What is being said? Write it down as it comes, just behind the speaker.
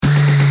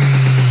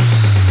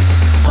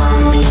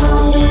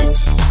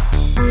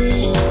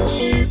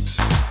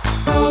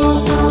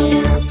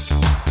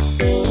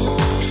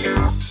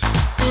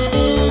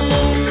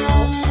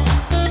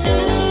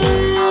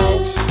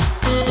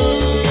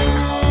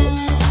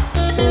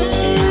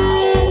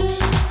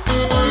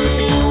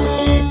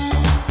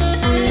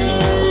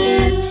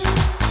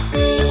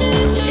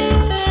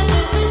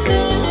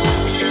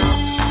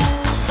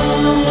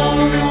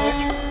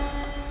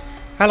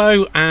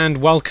Hello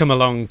and welcome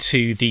along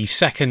to the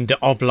second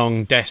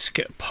Oblong Desk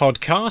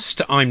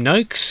podcast. I'm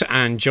Noakes,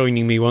 and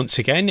joining me once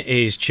again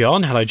is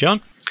John. Hello, John.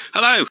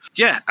 Hello.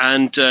 Yeah,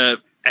 and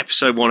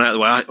episode 1 out of the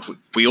way,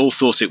 we all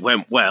thought it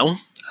went well,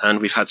 and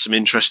we've had some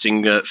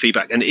interesting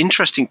feedback and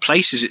interesting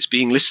places it's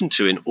being listened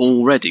to in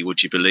already,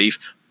 would you believe?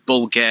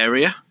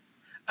 Bulgaria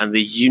and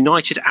the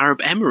United Arab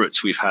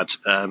Emirates. We've had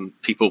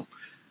people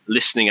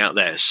listening out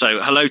there.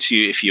 So hello to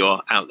you if you're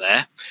out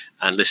there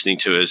and listening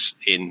to us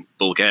in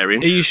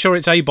Bulgarian. Are you sure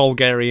it's a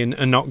Bulgarian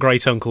and not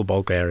Great Uncle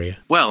Bulgaria?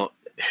 Well,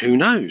 who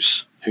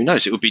knows? Who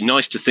knows? It would be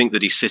nice to think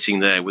that he's sitting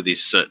there with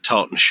his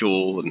tartan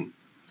shawl and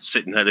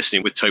sitting there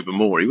listening with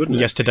Tobermory, wouldn't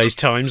it? Yesterday's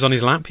Times on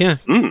his lap, yeah.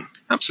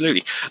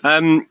 Absolutely.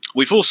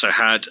 We've also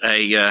had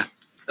a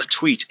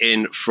tweet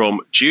in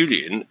from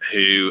Julian,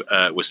 who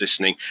was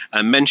listening,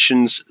 and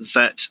mentions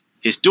that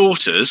his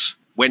daughters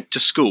went to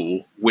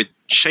school with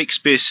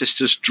Shakespeare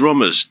Sisters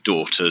drummers'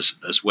 daughters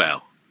as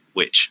well,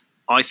 which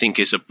I think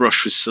is a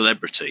brush with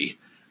celebrity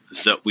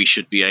that we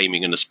should be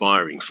aiming and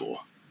aspiring for.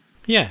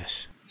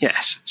 Yes.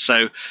 Yes.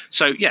 So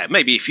yeah,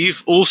 maybe if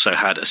you've also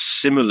had a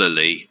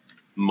similarly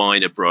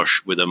minor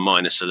brush with a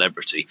minor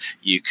celebrity,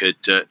 you could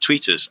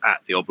tweet us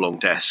at the Oblong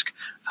Desk,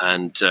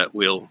 and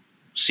we'll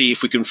see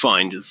if we can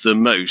find the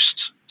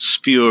most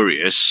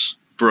spurious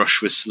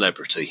brush with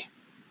celebrity.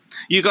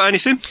 You got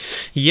anything?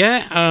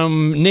 Yeah,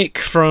 Nick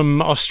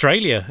from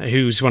Australia,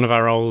 who's one of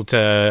our old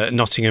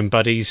Nottingham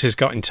buddies, has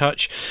got in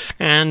touch,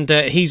 and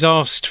he's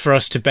asked for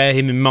us to bear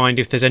him in mind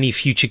if there's any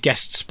future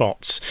guest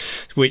spots,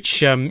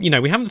 which,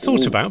 we haven't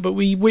thought about, but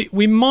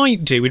we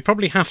might do. We'd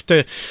probably have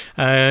to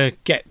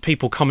get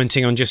people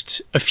commenting on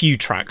just a few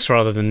tracks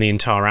rather than the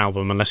entire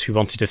album, unless we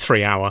wanted a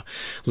 3-hour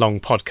long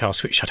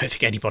podcast, which I don't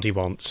think anybody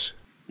wants.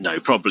 No,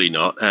 probably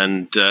not.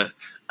 And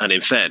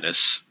in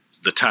fairness,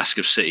 the task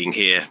of sitting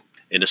here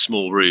in a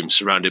small room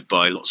surrounded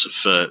by lots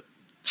of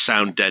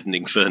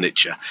sound-deadening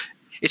furniture,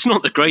 it's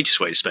not the greatest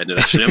way to spend it,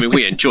 actually. I mean,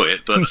 we enjoy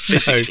it, but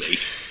physically,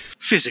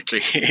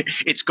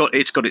 it's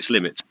got its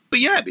limits. But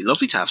yeah, it'd be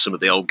lovely to have some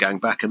of the old gang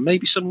back and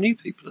maybe some new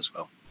people as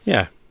well.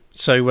 Yeah,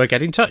 so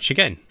get in touch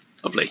again.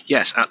 Lovely.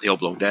 Yes, at the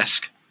Oblong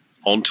Desk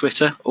on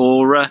Twitter,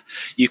 or I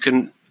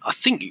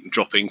think you can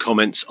drop in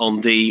comments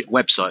on the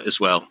website as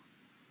well.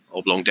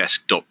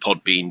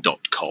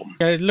 oblongdesk.podbean.com.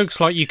 Yeah, it looks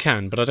like you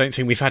can, but I don't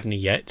think we've had any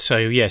yet. So,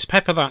 yes,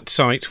 pepper that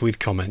site with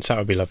comments. That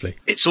would be lovely.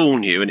 It's all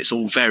new and it's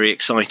all very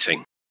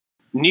exciting.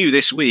 New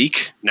this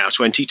week, Now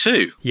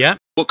 22. Yeah.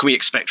 What can we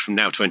expect from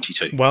Now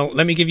 22? Well,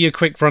 let me give you a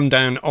quick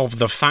rundown of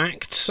the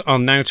facts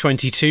on Now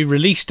 22.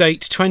 Release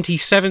date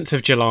 27th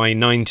of July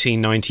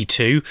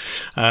 1992.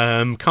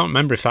 Can't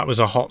remember if that was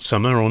a hot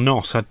summer or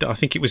not. I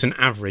think it was an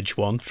average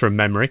one from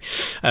memory.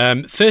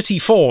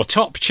 34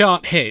 top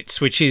chart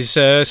hits, which is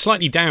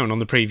slightly down on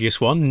the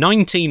previous one.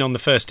 19 on the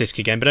first disc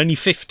again, but only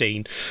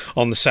 15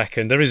 on the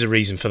second. There is a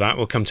reason for that.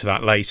 We'll come to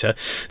that later.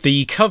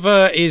 The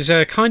cover is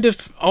a kind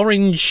of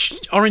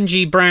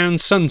orangey brown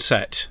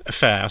sunset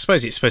affair. I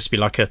suppose it's supposed to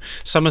be like a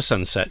summer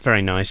sunset.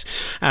 Very nice.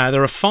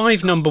 There are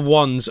 5 number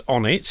ones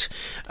on it.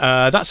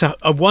 That's a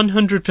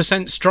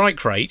 100%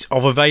 strike rate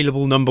of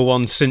available number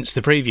ones since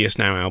the previous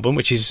Now album,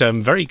 which is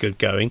very good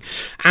going.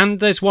 And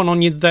there's one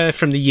on you there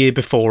from the year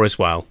before as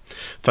well,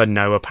 for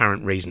no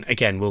apparent reason.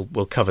 Again,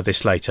 we'll cover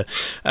this later.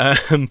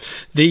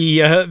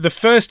 The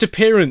first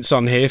appearance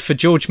on here for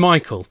George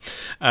Michael,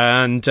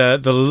 and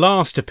the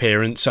last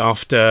appearance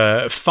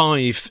after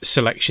 5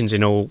 selections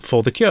in all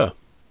for The Cure.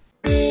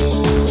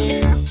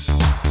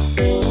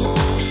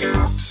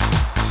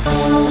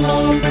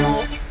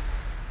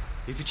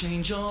 If you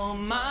change your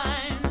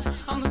mind,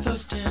 I'm the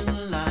first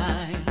in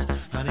line.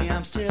 Honey,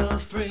 I'm still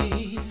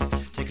free.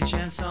 Take a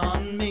chance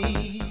on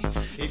me.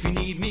 If you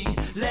need me,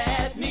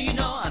 let me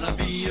know and I'll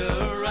be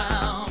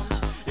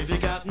around. If you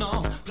got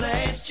no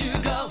place to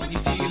go when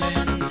you're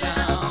feeling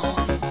down.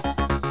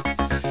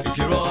 If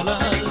you're all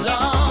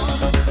alone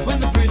when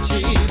the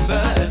pretty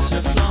birds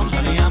have flown,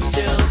 honey, I'm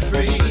still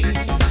free.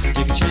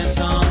 Take a chance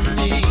on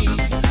me.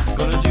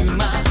 Gonna do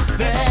my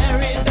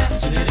very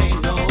best and it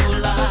ain't no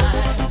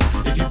lie.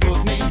 If you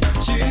put me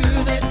to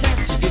the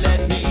test, if you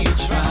let me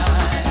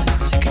try,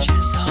 take a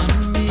chance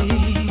on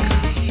me.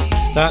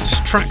 That's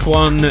track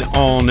 1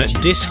 on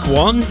disc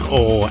 1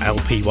 or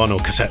LP 1 or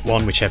cassette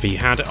 1, whichever you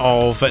had,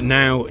 of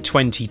Now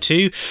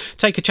 22.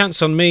 Take a Chance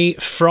on Me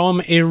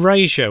from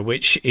Erasure,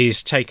 which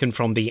is taken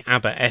from the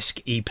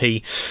ABBA-esque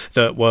EP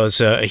that was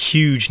a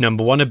huge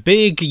number 1, a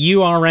big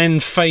URN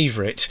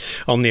favourite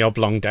on the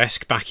Oblong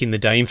Desk back in the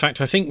day. In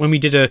fact, I think when we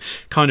did a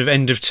kind of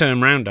end of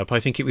term roundup, I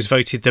think it was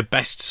voted the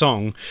best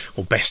song,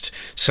 or best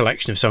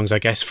selection of songs, I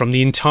guess, from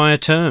the entire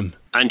term.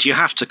 And you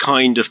have to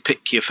kind of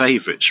pick your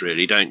favourites,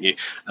 really, don't you?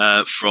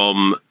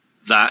 From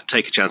that,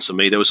 Take a Chance on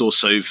Me, there was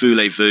also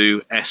Voulez-Vous,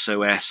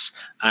 SOS,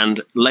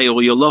 and Lay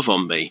All Your Love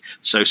on Me.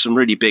 So some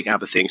really big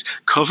ABBA things.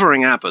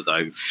 Covering ABBA,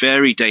 though,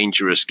 very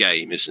dangerous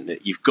game, isn't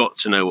it? You've got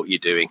to know what you're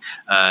doing.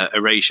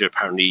 Erasure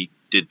apparently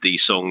did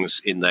these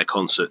songs in their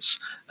concerts.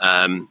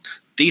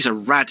 These are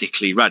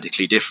radically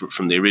different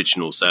from the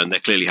originals, though, and they're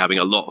clearly having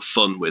a lot of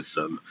fun with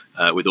them,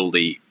 with all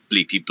the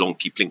bleepy,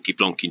 blonky, blinky,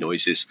 blonky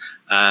noises.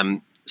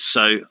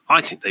 So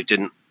I think they've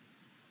done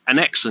an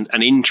excellent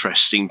and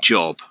interesting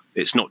job.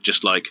 It's not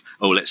just like,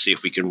 oh, let's see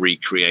if we can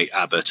recreate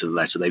ABBA to the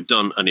letter. They've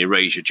done an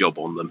erasure job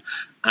on them.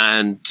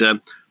 And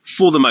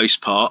for the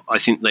most part, I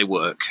think they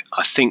work.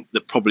 I think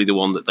that probably the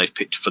one that they've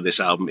picked for this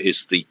album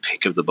is the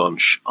pick of the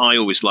bunch. I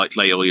always liked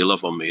Lay All Your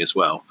Love on Me as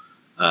well.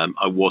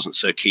 I wasn't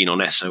so keen on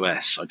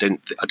SOS. I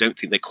don't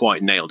think they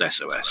quite nailed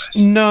SOS.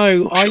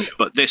 No,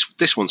 but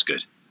this one's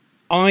good.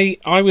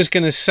 I was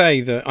going to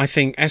say that I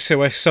think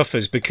SOS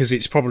suffers because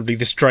it's probably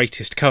the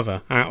straightest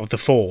cover out of the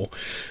four,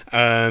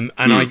 and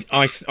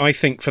I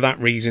think for that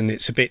reason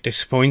it's a bit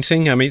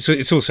disappointing. I mean,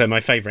 it's also my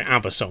favourite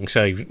ABBA song,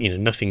 so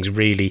nothing's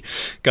really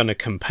going to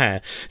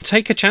compare.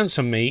 Take a Chance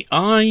on Me,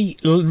 I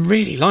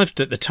really loved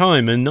at the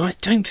time, and I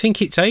don't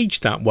think it's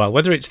aged that well.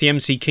 Whether it's the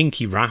MC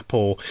Kinky rap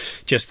or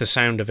just the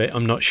sound of it,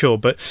 I'm not sure,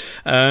 but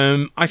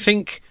I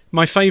think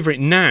my favourite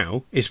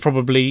now is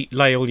probably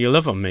Lay All Your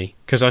Love on Me,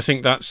 because I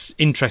think that's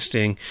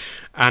interesting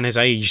and has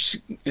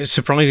aged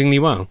surprisingly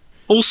well.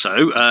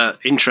 Also,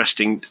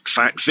 interesting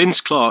fact, Vince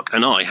Clarke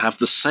and I have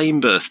the same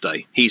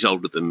birthday. He's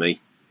older than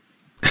me.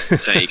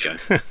 There you go.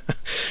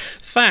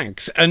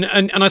 Thanks. And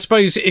I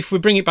suppose if we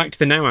bring it back to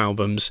the Now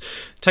albums,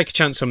 Take a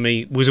Chance on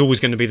Me was always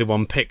going to be the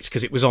one picked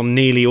because it was on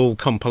nearly all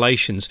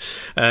compilations.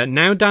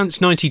 Now Dance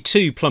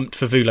 92 plumped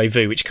for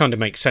Voulez-Vous, which kind of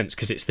makes sense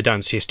because it's the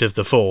danciest of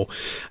the four.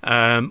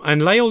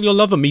 And Lay All Your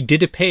Love on Me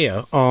did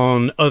appear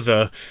on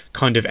other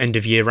kind of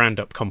end-of-year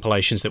roundup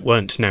compilations that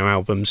weren't Now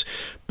albums,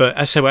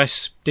 but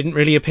SOS didn't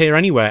really appear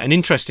anywhere. And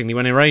interestingly,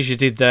 when Erasure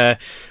did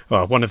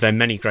one of their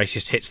many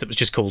greatest hits that was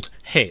just called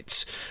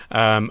Hits,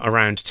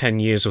 around 10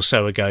 years or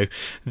so ago,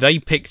 they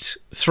picked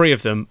 3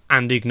 of them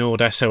and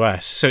ignored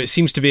SOS. So it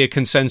seems to be a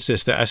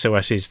consensus that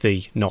SOS is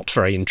the not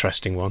very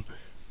interesting one.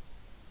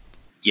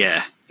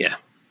 Yeah.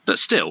 But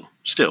still,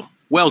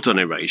 well done,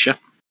 Erasure.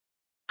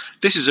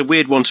 This is a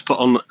weird one to put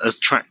on as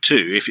track 2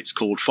 if it's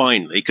called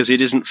Finally, because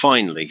it isn't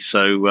Finally.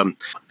 So,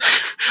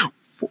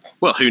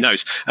 well, who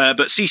knows?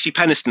 But CeCe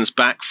Peniston's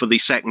back for the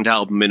second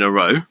album in a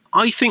row.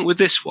 I think with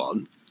this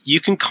one, you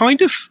can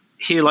kind of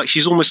hear like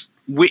she's almost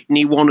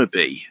Whitney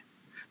wannabe.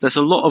 There's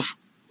a lot of,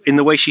 in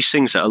the way she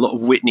sings it, a lot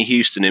of Whitney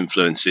Houston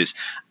influences,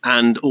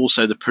 and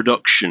also the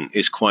production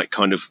is quite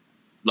kind of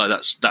like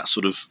that's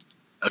sort of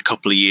a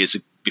couple of years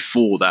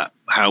before that,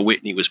 how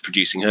Whitney was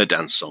producing her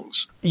dance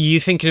songs. You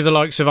thinking of the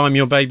likes of I'm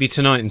Your Baby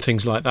Tonight and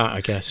things like that,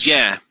 I guess?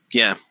 Yeah.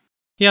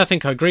 Yeah, I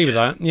think I agree with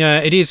that. Yeah,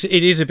 it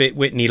is a bit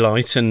Whitney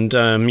light, and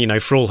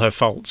for all her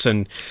faults,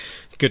 and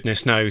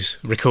goodness knows,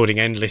 recording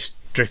endless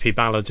drippy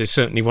ballads is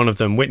certainly one of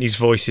them. Whitney's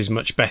voice is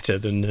much better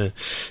than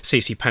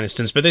CeCe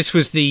Peniston's, but this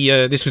was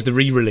the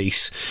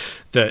re-release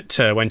that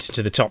went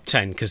into the top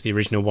 10 because the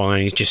original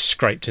one just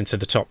scraped into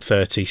the top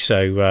 30.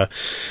 So,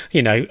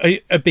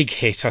 a big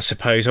hit, I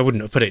suppose. I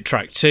wouldn't have put it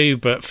track 2,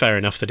 but fair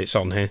enough that it's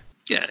on here.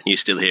 Yeah, you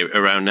still hear it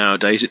around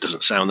nowadays. It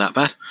doesn't sound that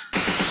bad.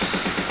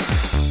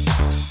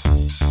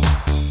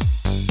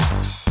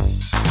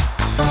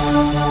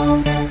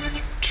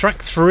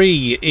 Track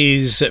 3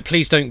 is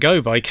Please Don't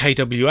Go by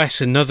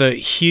KWS, another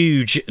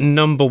huge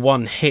number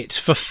 1 hit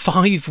for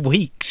 5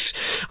 weeks.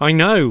 I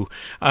know.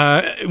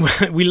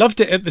 We loved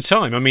it at the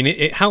time. I mean,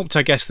 it helped,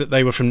 I guess, that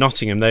they were from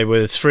Nottingham. They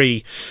were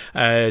 3,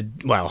 I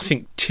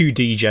think 2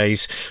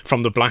 DJs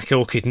from the Black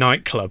Orchid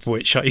nightclub,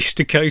 which I used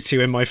to go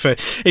to in my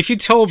first... If you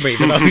told me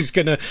that I was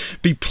going to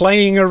be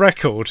playing a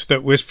record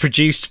that was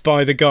produced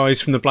by the guys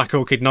from the Black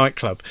Orchid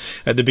nightclub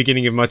at the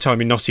beginning of my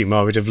time in Nottingham,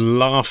 I would have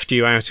laughed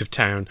you out of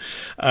town.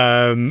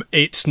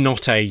 It's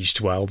not aged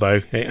well,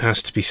 though, it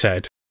has to be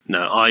said.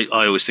 No, I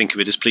always think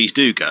of it as Please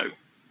Do Go.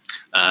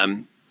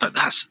 But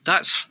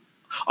that's...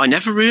 I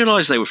never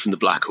realised they were from the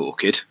Black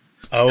Orchid.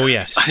 Oh,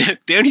 yes.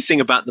 The only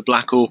thing about the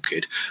Black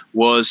Orchid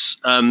was,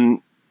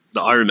 that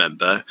I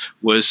remember,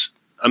 was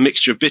a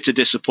mixture of bitter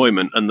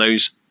disappointment and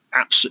those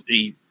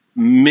absolutely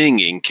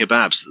minging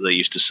kebabs that they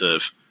used to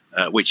serve.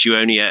 Which you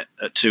only ate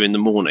at 2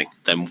 a.m,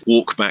 then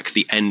walk back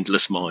the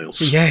endless miles.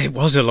 Yeah, it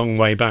was a long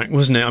way back,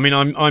 wasn't it? I mean,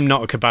 I'm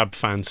not a kebab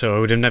fan, so I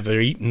would have never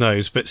eaten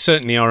those, but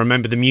certainly I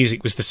remember the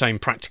music was the same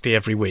practically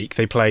every week.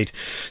 They played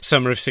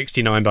Summer of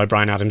 '69 by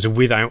Bryan Adams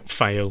without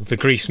fail, the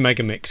Grease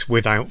Megamix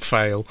without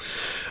fail,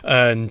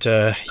 and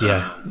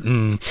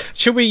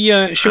Shall we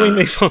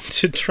move on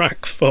to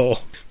track 4?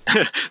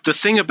 The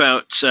thing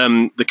about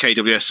the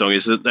KWS song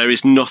is that there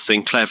is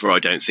nothing clever, I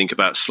don't think,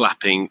 about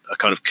slapping a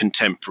kind of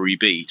contemporary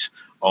beat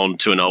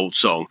onto an old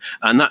song,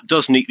 and that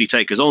does neatly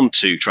take us on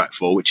to track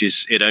 4, which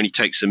is It Only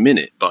Takes a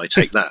Minute by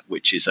Take That,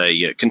 which is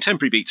a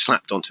contemporary beat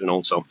slapped onto an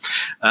old song.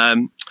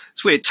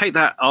 It's weird. Take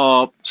That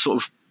are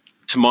sort of,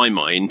 to my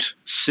mind,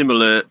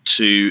 similar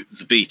to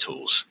the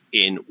Beatles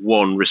in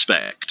one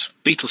respect.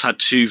 Beatles had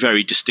 2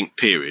 very distinct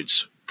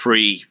periods,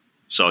 pre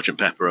Sgt.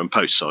 Pepper and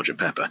post Sgt.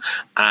 Pepper,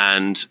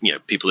 and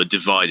people are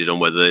divided on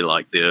whether they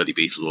like the early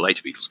Beatles or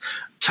later Beatles.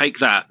 Take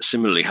That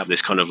similarly have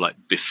this kind of like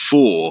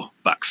before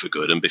Back for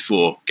Good and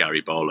before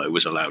Gary Barlow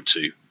was allowed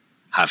to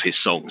have his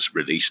songs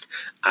released,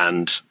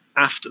 and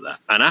after that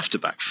and after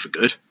Back for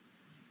Good,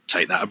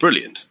 Take That are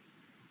brilliant.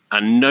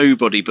 And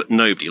nobody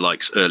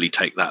likes early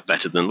Take That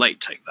better than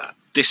late Take That.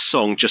 This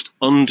song just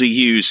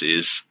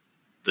underuses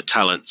the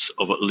talents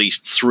of at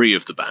least 3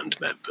 of the band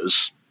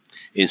members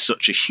in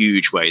such a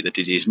huge way that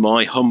it is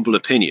my humble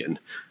opinion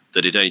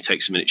that It Only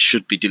Takes a Minute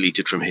should be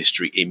deleted from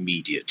history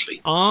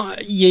immediately.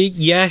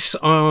 Yes,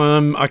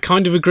 I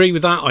kind of agree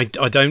with that.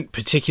 I don't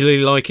particularly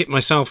like it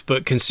myself,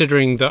 but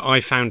considering that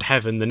I Found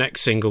Heaven, the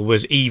next single,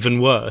 was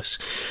even worse,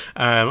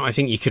 I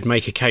think you could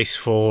make a case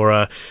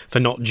for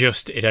not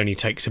just It Only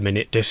Takes a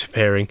Minute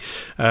disappearing.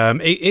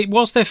 It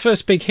was their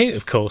first big hit,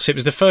 of course. It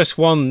was the first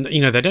one,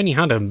 they'd only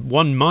had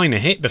one minor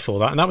hit before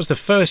that, and that was the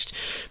first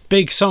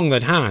big song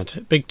they'd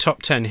had, big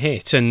top 10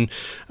 hit, and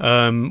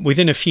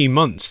within a few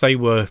months they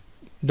were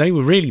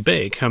really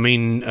big. I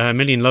mean, A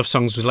Million Love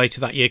Songs was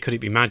later that year. Could It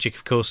Be Magic,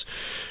 of course,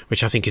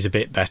 which I think is a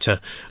bit better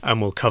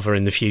and we'll cover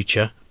in the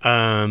future.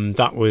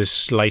 That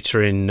was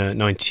later in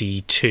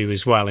 92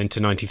 as well, into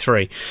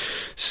 93.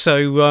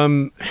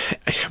 So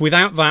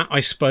without that, I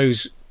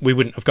suppose we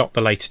wouldn't have got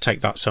the later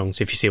Take That songs,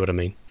 if you see what I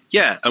mean.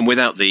 Yeah, and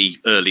without the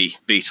early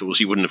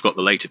Beatles, you wouldn't have got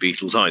the later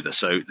Beatles either.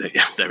 So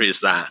there is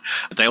that.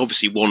 They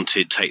obviously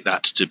wanted Take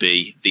That to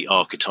be the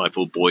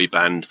archetypal boy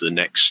band, the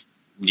next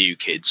New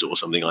Kids or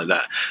something like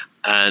that.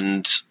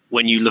 And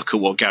when you look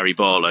at what Gary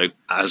Barlow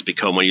has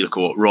become, when you look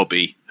at what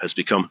Robbie has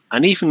become,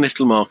 and even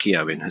little Marky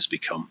Owen has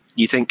become,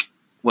 you think,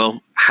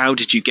 well, how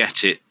did you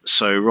get it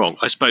so wrong?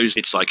 I suppose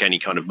it's like any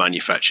kind of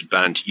manufactured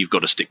band. You've got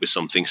to stick with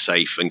something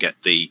safe and get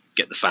the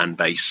fan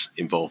base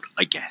involved,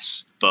 I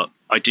guess. But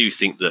I do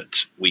think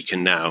that we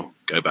can now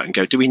go back and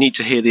go, do we need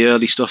to hear the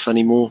early stuff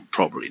anymore?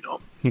 Probably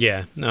not.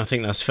 Yeah, I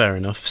think that's fair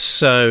enough.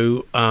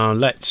 So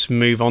let's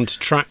move on to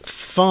track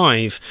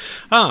 5.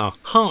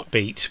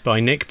 Heartbeat by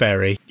Nick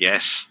Berry.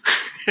 Yes.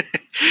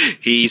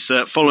 He's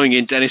following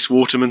in Dennis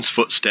Waterman's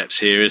footsteps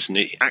here, isn't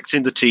he? Acts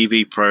in the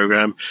TV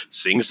programme,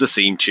 sings the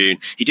theme tune.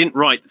 He didn't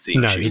write the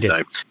theme tune,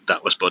 though.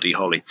 That was Buddy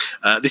Holly.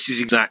 This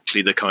is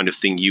exactly the kind of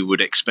thing you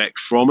would expect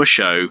from a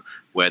show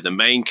where the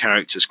main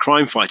character's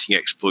crime-fighting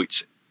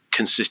exploits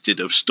consisted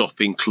of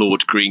stopping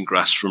Claude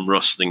Greengrass from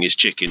rustling his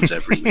chickens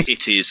every week.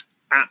 It is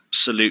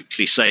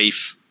absolutely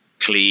safe,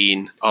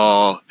 clean.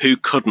 Who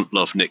couldn't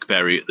love Nick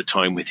Berry at the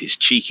time with his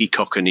cheeky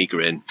cockney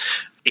grin?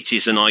 It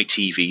is an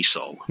ITV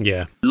song.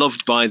 Yeah.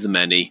 Loved by the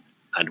many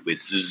and with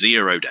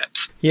zero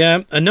depth.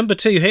 Yeah, a number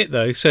 2 hit,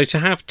 though. So to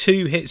have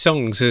 2 hit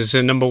songs as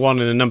a number 1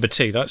 and a number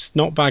 2, that's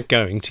not bad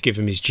going, to give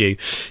him his due.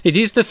 It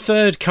is the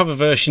 3rd cover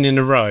version in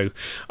a row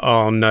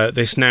on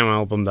this Now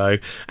album, though,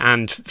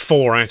 and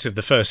 4 out of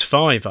the first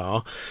 5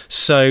 are.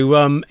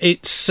 So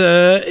it's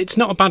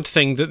not a bad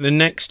thing that the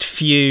next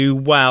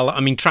few,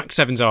 track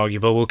 7's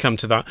arguable, we'll come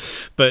to that,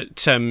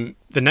 but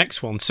the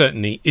next one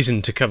certainly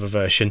isn't a cover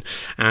version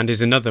and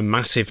is another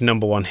massive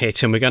number 1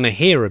 hit, and we're going to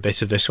hear a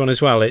bit of this one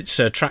as well. It's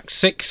track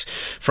 6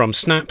 from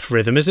Snap,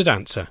 Rhythm is a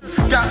Dancer.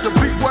 Got to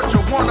be what you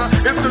wanna.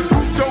 If the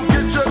group don't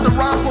get you, the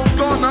rival's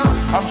gonna.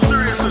 I'm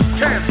serious as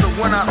cancer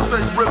when I say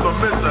rhythm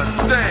is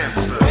a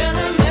dancer.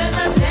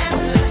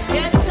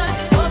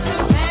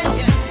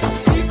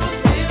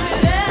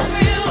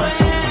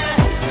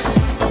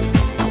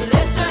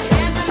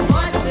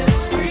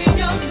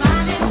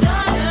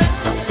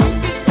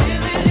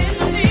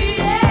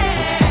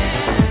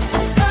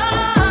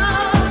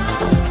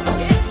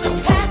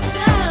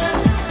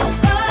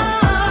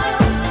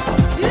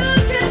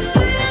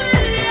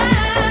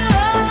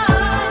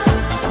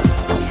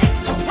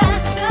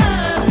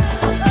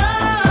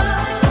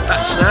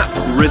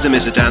 Rhythm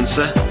is a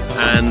Dancer,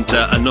 and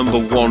a number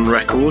 1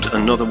 record,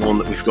 another one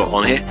that we've got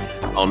on here,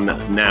 on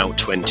Now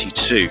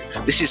 22.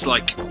 This is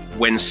like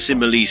when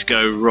similes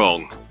go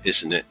wrong,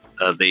 isn't it?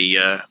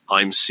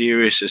 I'm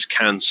serious as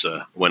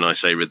cancer when I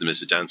say Rhythm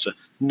is a Dancer.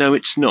 No,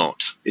 it's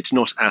not. It's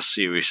not as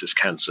serious as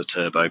Cancer,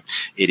 Turbo.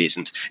 It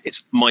isn't.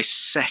 It's my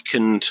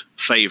second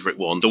favourite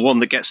one. The one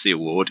that gets the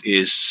award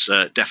is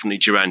definitely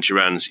Duran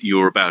Duran's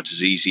You're About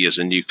as Easy as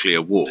a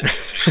Nuclear War.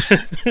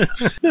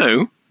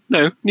 No,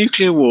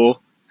 Nuclear War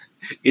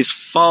is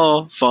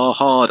far, far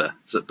harder.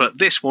 But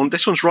this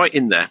one's right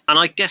in there. And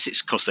I guess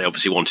it's because they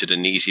obviously wanted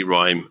an easy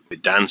rhyme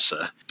with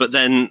Dancer. But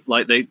then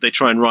they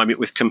try and rhyme it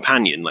with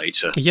Companion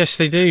later. Yes,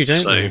 they do,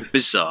 don't they? So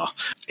bizarre.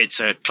 It's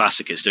a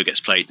classic. It still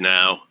gets played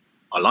now.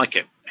 I like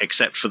it,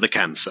 except for the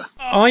cancer.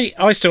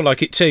 I still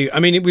like it too. I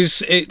mean,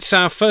 it's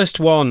our first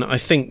one, I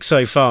think,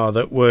 so far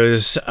that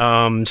was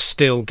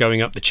still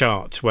going up the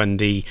chart when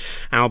the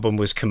album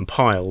was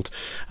compiled.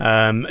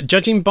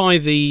 Judging by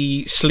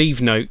the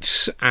sleeve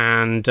notes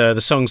and the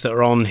songs that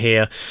are on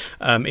here,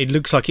 it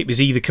looks like it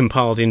was either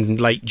compiled in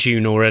late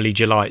June or early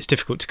July. It's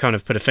difficult to kind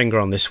of put a finger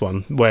on this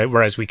one,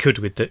 whereas we could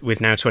with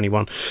Now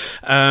 21.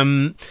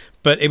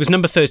 But it was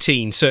number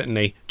 13,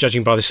 certainly,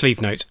 judging by the sleeve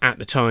notes, at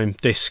the time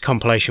this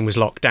compilation was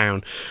locked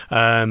down.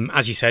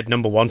 As you said,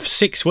 number 1 for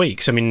 6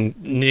 weeks. I mean,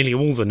 nearly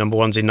all the number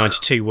 1s in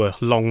 92 were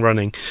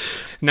long-running.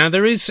 Now,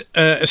 there is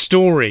a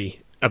story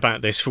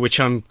about this, for which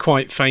I'm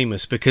quite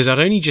famous, because I'd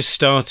only just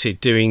started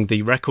doing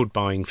the record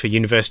buying for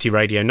University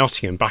Radio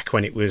Nottingham back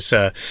when it was,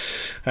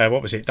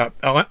 what was it, that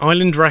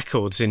Island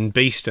Records in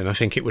Beeston, I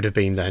think it would have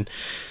been then.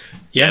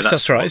 Yes,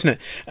 that's right, isn't it?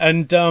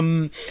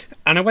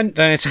 And I went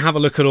there to have a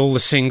look at all the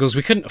singles.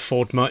 We couldn't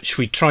afford much.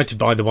 We tried to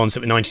buy the ones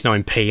that were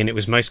 99p, and it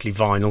was mostly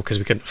vinyl because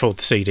we couldn't afford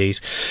the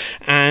CDs.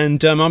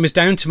 And I was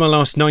down to my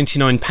last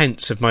 99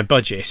 pence of my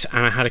budget,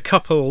 and I had a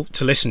couple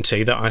to listen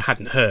to that I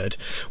hadn't heard.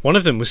 One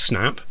of them was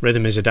Snap,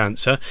 Rhythm is a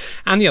Dancer,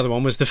 and the other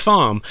one was The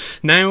Farm.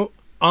 Now,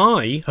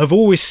 I have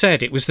always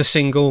said it was the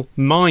single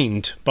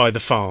Mind by The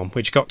Farm,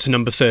 which got to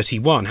number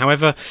 31.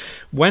 However,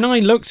 when I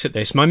looked at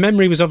this, my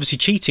memory was obviously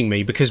cheating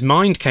me, because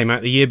Mind came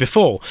out the year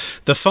before.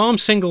 The Farm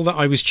single that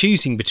I was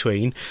choosing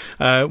between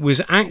was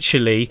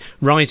actually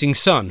Rising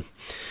Sun.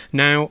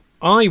 Now,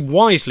 I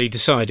wisely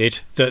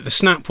decided that the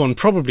Snap one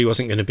probably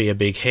wasn't going to be a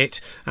big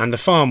hit, and the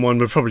Farm one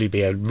would probably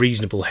be a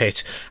reasonable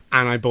hit,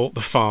 and I bought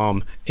the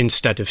Farm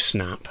instead of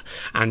Snap.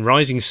 And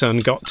Rising Sun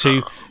got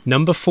to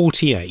number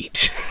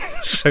 48.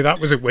 So that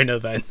was a winner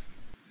then.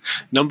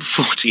 Number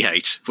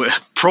 48,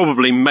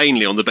 probably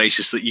mainly on the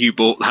basis that you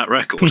bought that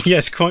record.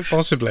 Yes, quite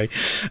possibly.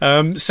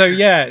 So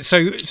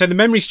the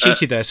memory's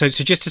cheated there. So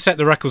just to set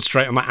the record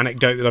straight on that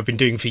anecdote that I've been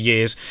doing for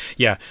years,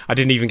 yeah, I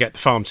didn't even get the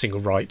Farm single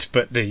right,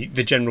 but the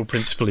general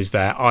principle is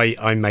there.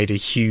 I made a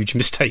huge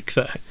mistake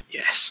there.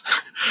 Yes.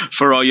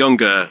 For our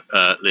younger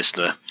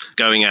listener,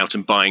 going out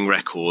and buying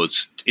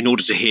records, in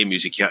order to hear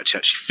music, you had to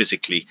actually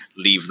physically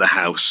leave the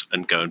house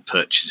and go and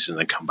purchase it and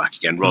then come back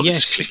again, rather than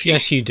just clicking.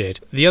 Yes, you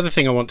did. The other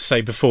thing I want to say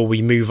before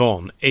we move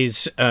on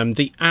is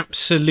the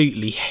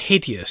absolutely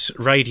hideous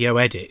radio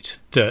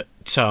edit that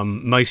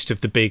most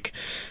of the big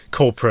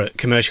corporate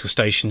commercial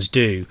stations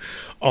do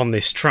on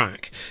this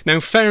track.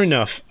 Now, fair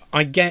enough,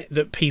 I get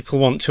that people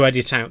want to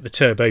edit out the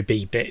Turbo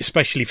B bit,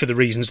 especially for the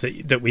reasons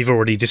that we've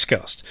already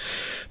discussed.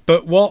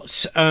 But what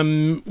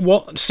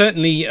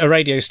certainly a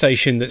radio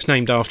station that's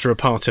named after a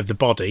part of the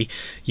body,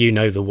 you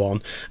know the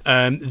one,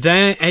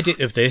 their edit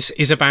of this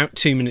is about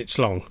 2 minutes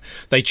long.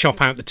 They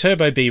chop out the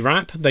Turbo B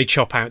rap, they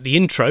chop out the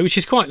intro, which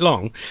is quite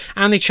long,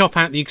 and they chop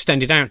out the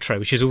extended outro,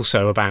 which is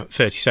also about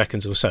 30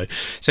 seconds or so.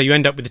 So you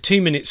end up with a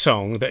 2-minute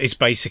song that is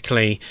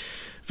basically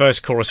verse,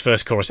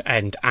 chorus,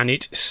 end, and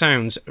it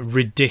sounds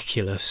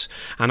ridiculous.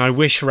 And I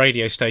wish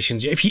radio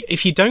stations,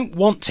 if you don't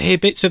want to hear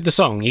bits of the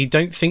song, you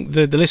don't think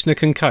the listener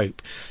can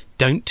cope,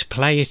 don't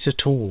play it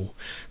at all.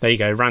 There you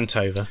go, rant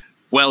over.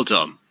 Well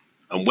done,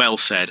 and well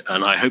said,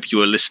 and I hope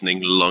you are listening,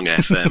 Long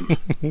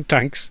FM.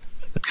 Thanks.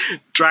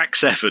 Track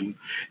 7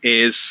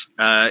 is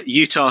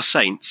Utah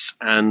Saints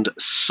and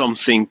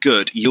Something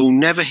Good. You'll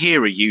never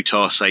hear a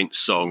Utah Saints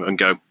song and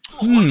go,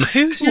 I wonder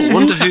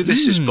who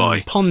this is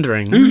by.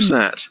 Pondering. Who's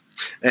that?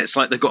 It's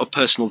like they've got a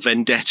personal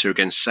vendetta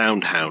against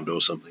Soundhound or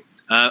something.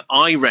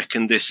 I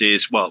reckon this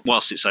is, well,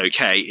 whilst it's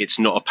okay, it's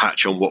not a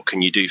patch on What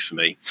Can You Do For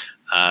Me.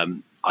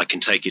 I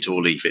can take it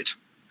or leave it.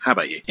 How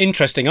about you?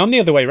 Interesting. I'm the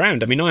other way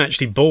around. I mean, I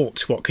actually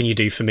bought What Can You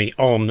Do For Me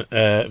on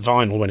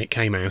vinyl when it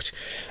came out.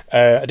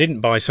 I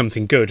didn't buy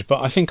Something Good,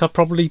 but I think I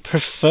probably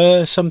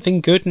prefer Something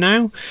Good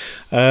now.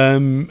 I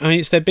mean,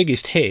 it's their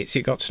biggest hit.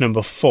 It got to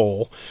number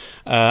 4,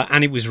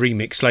 and it was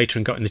remixed later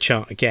and got in the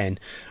chart again.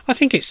 I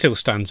think it still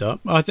stands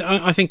up.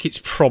 I think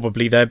it's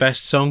probably their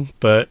best song,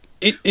 but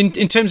in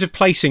terms of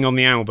placing on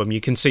the album,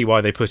 you can see why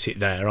they put it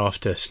there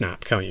after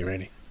Snap, can't you,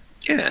 really?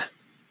 Yeah.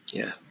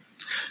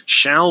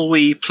 Shall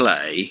we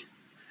play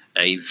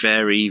a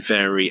very,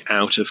 very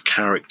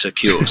out-of-character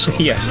Cure song?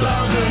 Yes,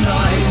 let's.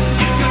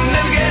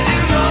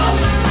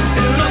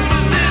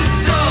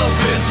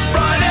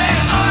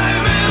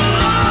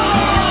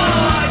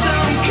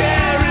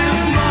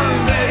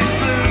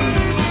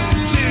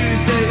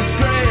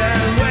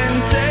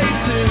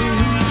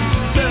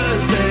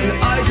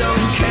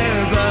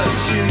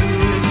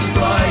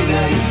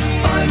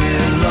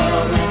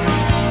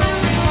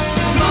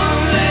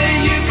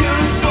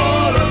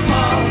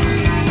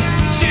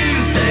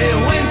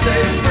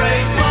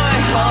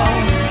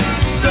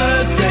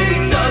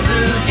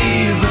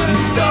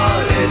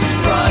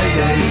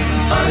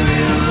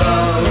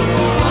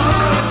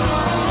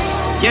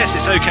 Yes,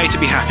 it's okay to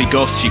be happy,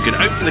 goths. You can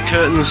open the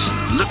curtains,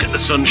 look at the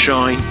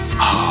sunshine.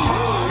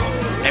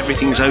 Oh,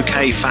 everything's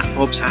okay. Fat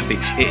Bob's happy.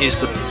 It is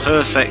the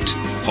perfect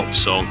pop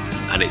song,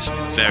 and it's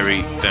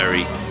very,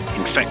 very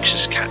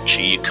infectious,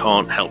 catchy. You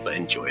can't help but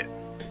enjoy it.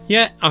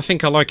 Yeah, I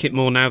think I like it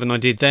more now than I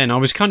did then. I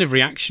was kind of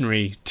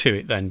reactionary to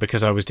it then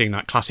because I was doing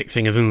that classic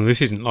thing of,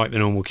 this isn't like the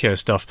normal Cure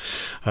stuff.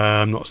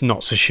 I'm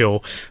not so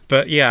sure.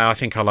 But yeah, I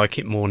think I like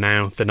it more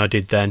now than I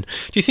did then.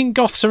 Do you think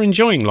goths are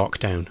enjoying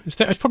lockdown? It's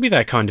probably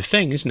their kind of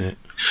thing, isn't it?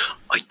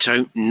 I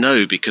don't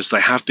know, because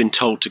they have been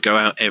told to go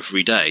out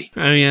every day.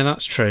 Oh yeah,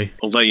 that's true.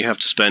 Although you have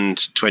to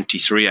spend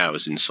 23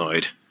 hours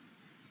inside,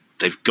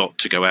 they've got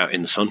to go out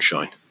in the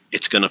sunshine.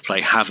 It's going to play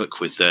havoc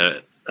with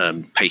their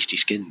pasty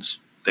skins.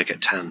 They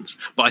get tans.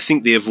 But I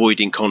think they're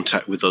avoiding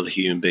contact with other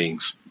human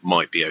beings.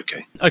 might be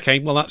okay. Okay,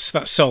 well, that's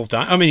solved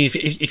that. I mean,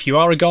 if you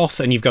are a goth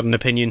and you've got an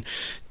opinion,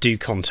 do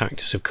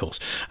contact us, of course.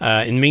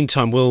 In the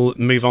meantime, we'll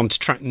move on to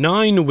track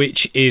 9,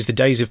 which is The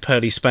Days of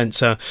Pearly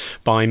Spencer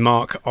by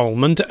Mark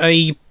Almond.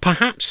 A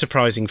perhaps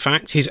surprising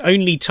fact, his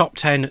only top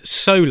 10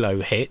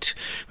 solo hit,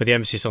 with the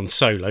emphasis on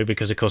solo,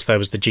 because, of course, there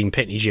was the Gene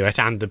Pitney duet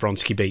and the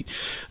Bronski Beat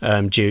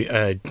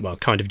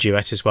kind of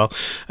duet as well.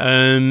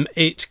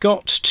 It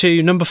got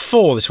to number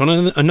 4, this one,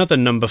 another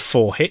number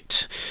 4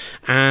 hit,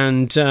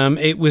 and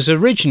it was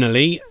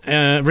originally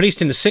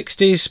released in the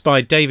 60s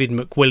by David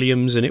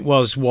McWilliams, and it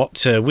was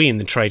what we in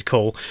the trade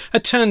call a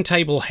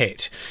turntable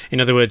hit. In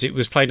other words, it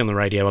was played on the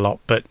radio a lot,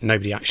 but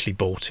nobody actually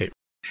bought it.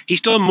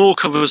 He's done more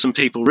covers than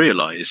people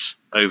realise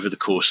over the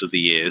course of the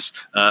years.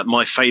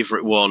 My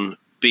favourite one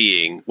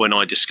being when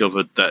I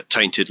discovered that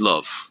Tainted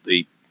Love,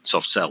 the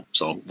Soft Cell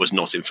song, was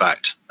not in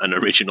fact an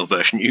original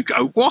version. You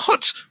go,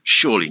 what?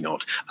 Surely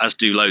not, as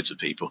do loads of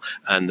people.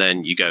 And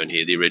then you go and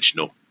hear the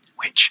original,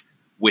 which,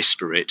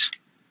 whisper it,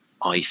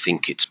 I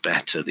think it's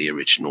better, the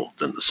original,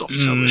 than the Soft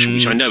Cell version,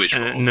 which I know is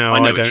wrong. No,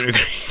 I don't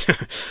agree.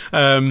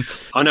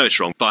 I know it's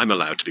wrong, but I'm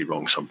allowed to be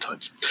wrong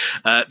sometimes.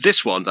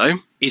 This one, though,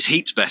 is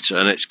heaps better,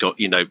 and it's got,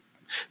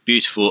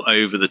 beautiful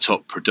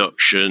over-the-top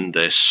production.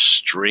 There's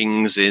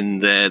strings in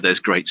there. There's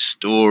great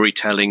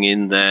storytelling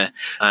in there.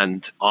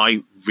 And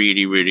I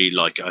really, really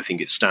like it. I think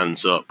it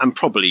stands up. And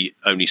probably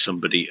only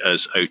somebody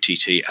as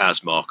OTT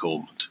as Mark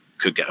Almond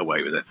could get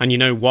away with it. And you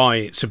know why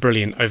it's a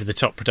brilliant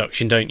over-the-top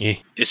production, don't you?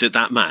 Is it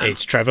that man?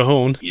 It's Trevor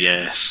Horn.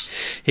 Yes.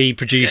 He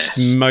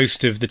produced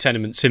most of the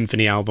Tenement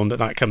Symphony album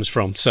that comes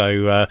from,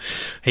 so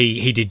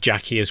he did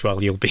Jackie as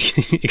well. You'll be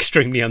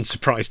extremely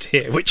unsurprised to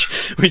hear, which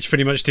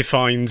pretty much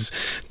defines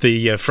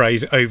the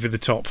phrase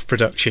over-the-top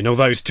production,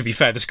 although, to be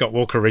fair, the Scott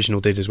Walker original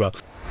did as well.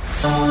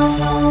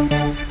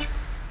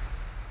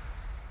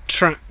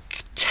 Track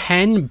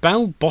 10,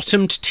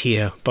 Bell-Bottomed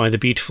Tear by The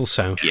Beautiful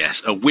Sound.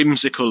 Yes, a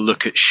whimsical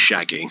look at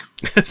shagging.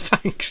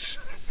 Thanks.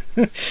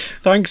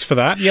 Thanks for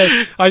that.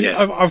 Yeah,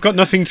 I've got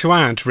nothing to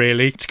add,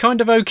 really. It's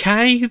kind of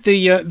okay.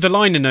 The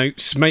liner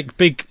notes make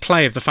big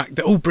play of the fact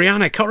that,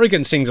 Brianna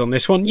Corrigan sings on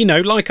this one,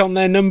 like on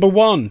their number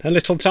 1, A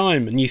Little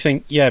Time. And you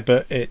think, yeah,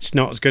 but it's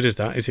not as good as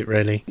that, is it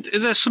really?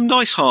 There's some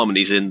nice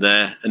harmonies in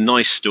there, and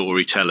nice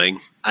storytelling.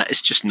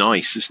 It's just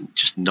nice, isn't it?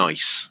 Just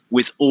nice.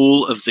 With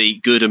all of the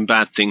good and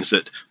bad things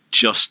that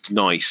just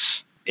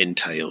nice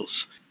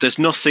entails. There's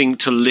nothing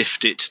to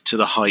lift it to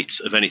the heights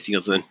of anything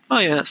other than, oh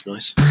yeah, that's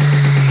nice.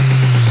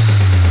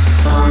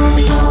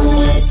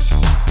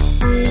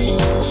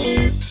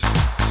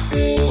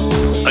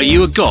 Are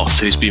you a goth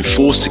who's been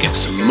forced to get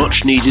some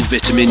much needed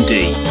vitamin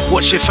D?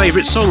 What's your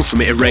favourite song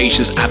from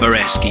Erasure's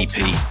Aberesque EP?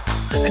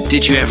 And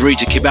did you ever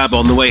eat a kebab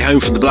on the way home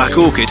from the Black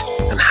Orchid?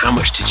 And how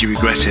much did you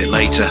regret it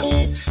later?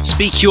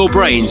 Speak your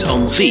brains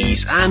on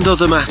these and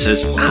other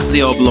matters at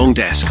the Oblong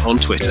Desk on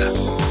Twitter.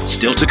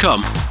 Still to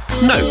come,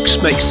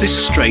 Noakes makes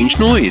this strange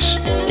noise.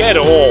 Get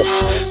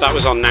off! That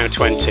was on Now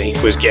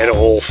 20, was get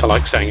off. I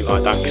like saying it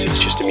like that because it's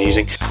just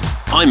amusing.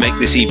 I make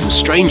this even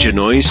stranger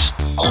noise.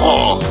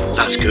 Oh,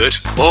 that's good.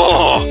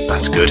 Oh,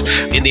 that's good.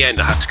 In the end,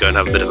 I had to go and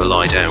have a bit of a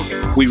lie down.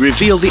 We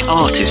reveal the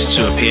artists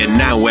who appear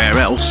now where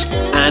else,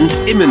 and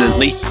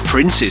imminently,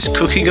 Prince is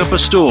cooking up a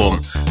storm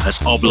as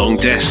Oblong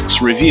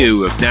Desk's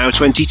review of Now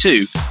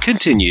 22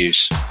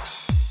 continues.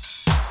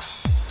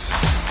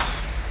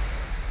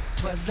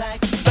 'Twas like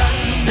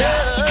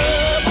thunder.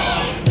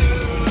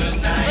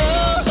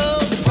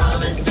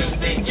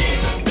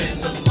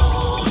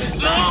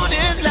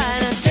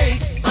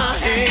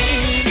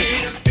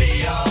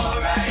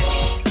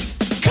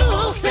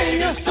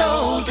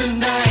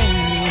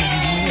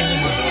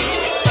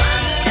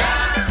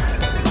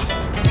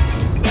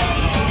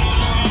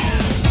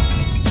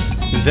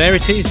 There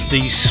it is,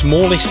 the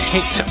smallest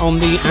hit on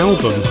the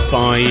album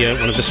by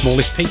one of the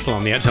smallest people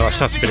on the album.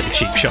 That's a bit of a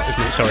cheap shot,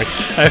 isn't it? Sorry.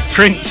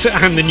 Prince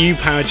and the New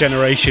Power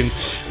Generation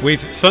with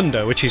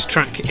Thunder, which is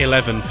track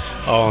 11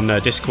 on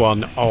disc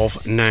 1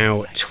 of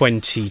Now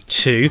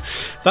 22.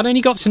 That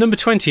only got to number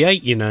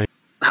 28,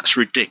 That's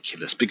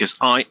ridiculous, because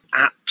I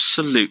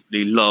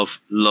absolutely love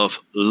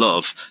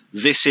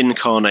this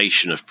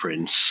incarnation of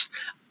Prince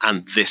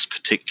and this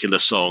particular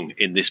song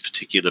in this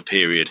particular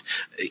period.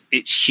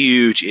 It's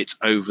huge, it's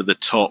over the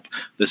top.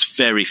 There's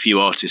very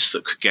few artists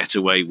that could get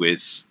away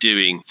with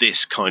doing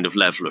this kind of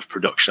level of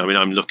production. I mean,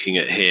 I'm looking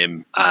at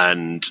him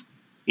and,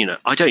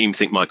 I don't even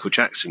think Michael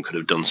Jackson could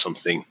have done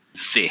something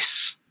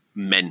this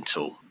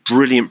mental.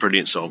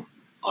 Brilliant song.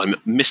 I'm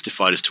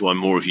mystified as to why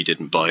more of you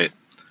didn't buy it.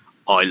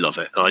 I love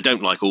it. And I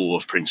don't like all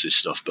of Prince's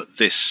stuff, but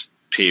this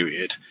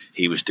period,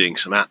 he was doing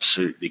some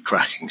absolutely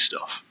cracking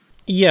stuff.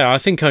 Yeah, I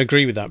think I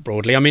agree with that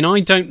broadly. I mean, I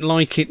don't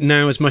like it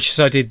now as much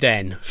as I did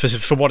then,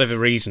 for whatever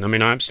reason. I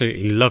mean, I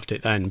absolutely loved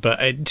it then,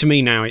 but to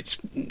me now, it's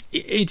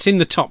in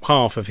the top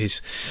half of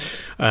his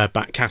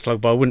back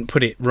catalogue, but I wouldn't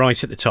put it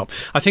right at the top.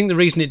 I think the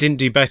reason it didn't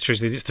do better is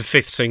that it's the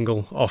 5th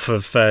single off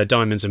of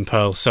Diamonds and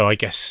Pearls, so I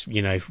guess,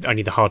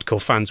 only the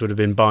hardcore fans would have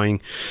been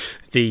buying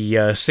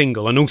the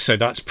single, and also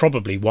that's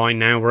probably why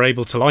now we're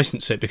able to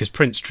license it, because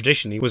Prince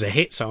traditionally was a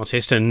hits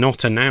artist and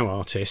not a now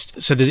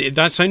artist. So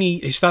that's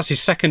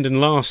his second and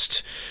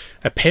last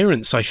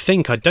appearance, I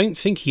think. I don't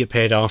think he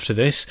appeared after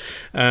this.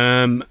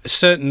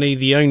 Certainly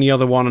the only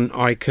other one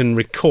I can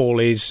recall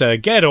is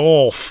Get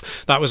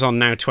Off. That was on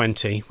Now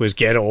 20, was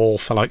Get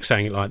Off. I like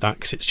saying it like that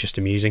because it's just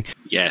amusing.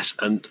 Yes,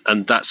 and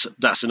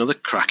that's another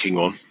cracking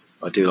one.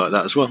 I do like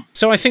that as well.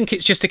 So I think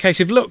it's just a case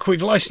of, look,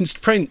 we've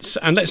licensed Prince,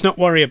 and let's not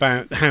worry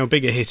about how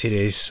big a hit it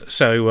is.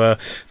 So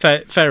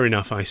fair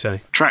enough, I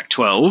say. Track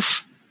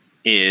 12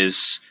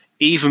 is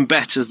Even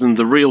Better Than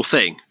the Real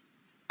Thing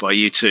by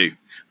U2,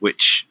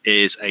 which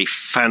is a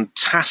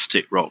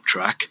fantastic rock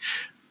track.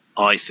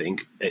 I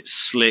think it's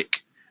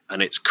slick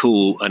and it's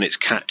cool and it's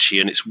catchy,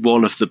 and it's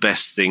one of the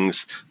best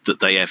things that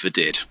they ever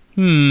did.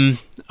 I'm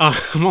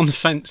on the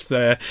fence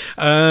there.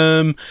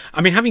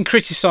 Having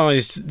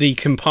criticised the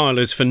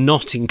compilers for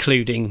not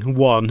including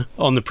one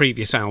on the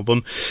previous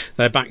album,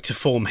 they're back to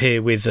form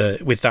here with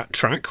that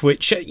track,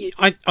 which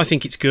I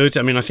think it's good.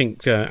 I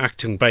think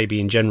Achtung Baby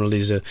in general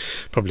is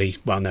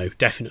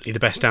definitely the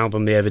best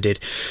album they ever did.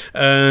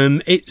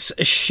 It's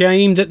a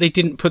shame that they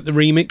didn't put the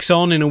remix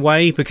on, in a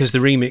way, because the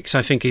remix,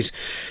 I think, is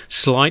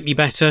slightly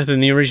better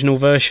than the original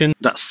version.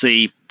 That's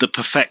the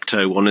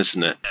Perfecto one,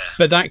 isn't it?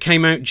 But that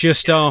came out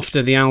just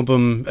after the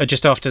album,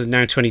 just after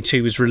Now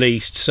 22 was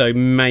released, so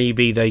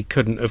maybe they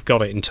couldn't have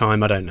got it in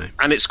time, I don't know.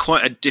 And it's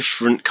quite a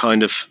different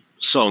kind of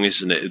song,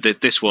 isn't it?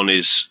 This one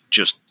is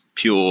just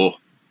pure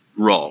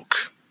rock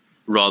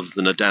rather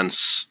than a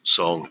dance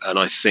song, and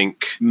I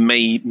think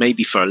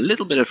maybe for a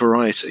little bit of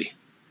variety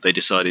they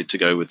decided to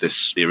go with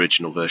the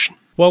original version.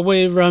 Well,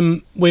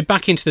 we're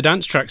back into the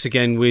dance tracks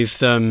again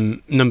with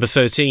number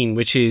 13,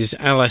 which is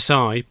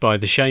LSI by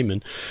The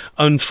Shaman.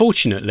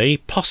 Unfortunately,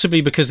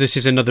 possibly because this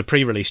is another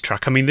pre-release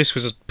track. This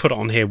was put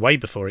on here way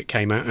before it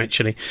came out,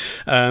 actually.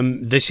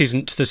 This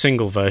isn't the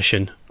single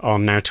version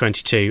on Now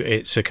 22.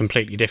 It's a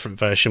completely different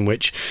version,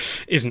 which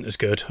isn't as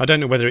good. I don't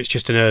know whether it's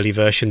just an early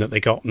version that they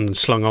got and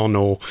slung on,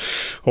 or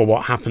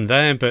what happened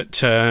there,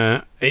 but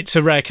it's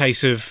a rare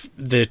case of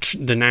the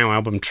Now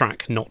album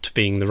track not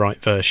being the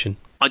right version.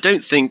 I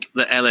don't think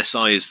that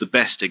LSI is the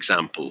best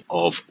example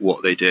of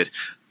what they did,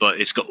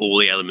 but it's got all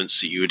the elements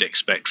that you would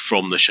expect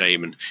from The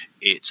Shaman.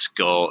 It's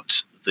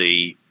got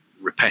the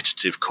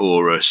repetitive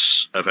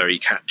chorus, a very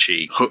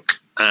catchy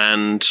hook,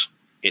 and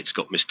it's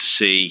got Mr.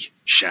 C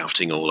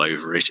shouting all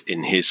over it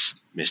in his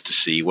Mr.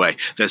 C way.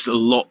 There's a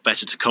lot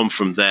better to come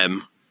from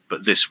them,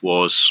 but this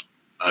was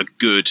a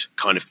good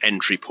kind of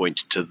entry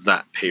point to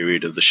that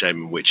period of The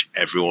Shaman, which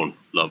everyone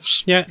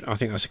loves. Yeah, I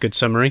think that's a good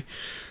summary.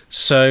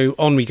 So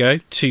on we go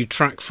to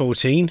track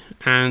 14,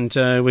 and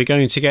we're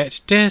going to get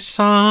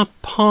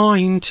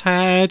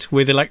Disappointed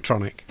with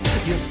Electronic.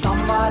 You're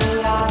somebody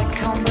I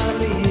can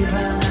believe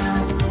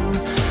in,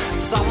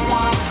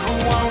 someone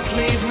who won't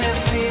leave me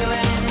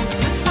feeling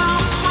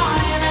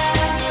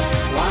disappointed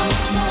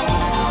once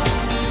more.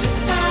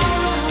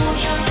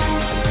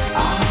 Disillusions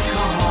are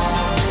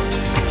gone.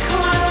 I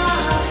could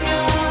love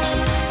you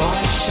for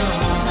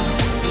sure,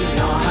 so you're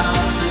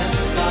not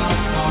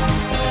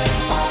disappointed.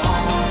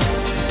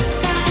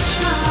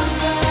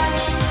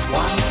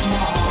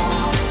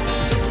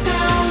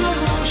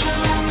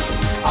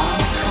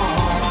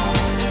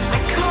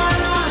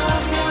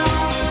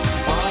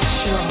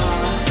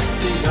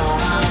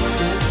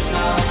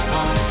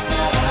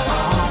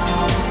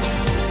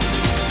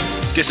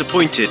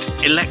 Disappointed,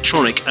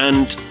 electronic,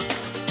 and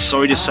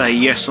sorry to say,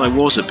 yes, I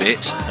was a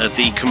bit.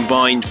 The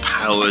combined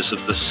powers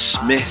of the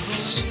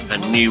Smiths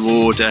and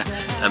New Order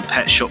and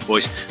Pet Shop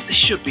Boys, this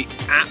should be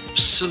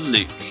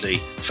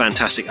absolutely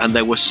fantastic. And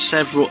there were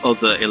several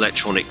other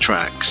electronic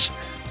tracks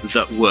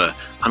that were,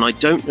 and I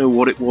don't know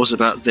what it was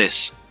about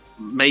this.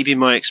 Maybe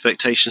my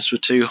expectations were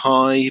too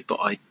high, but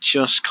I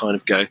just kind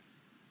of go,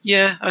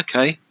 yeah,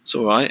 okay, it's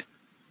all right,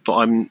 but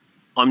I'm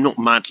not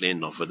madly in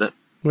love with it.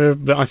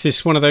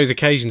 It's one of those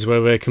occasions where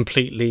we're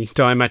completely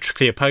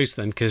diametrically opposed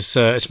then, because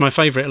it's my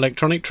favourite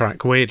electronic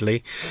track,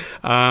 weirdly.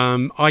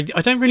 I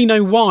don't really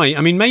know why.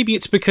 Maybe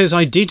it's because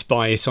I did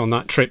buy it on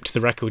that trip to the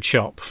record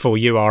shop for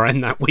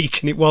URN that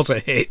week, and it was a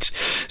hit.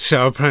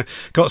 So I've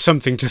got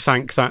something to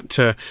thank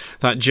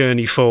that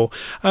journey for.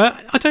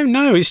 I don't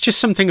know. It's just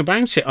something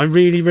about it. I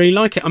really, really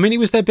like it. It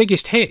was their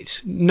biggest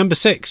hit, number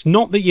 6.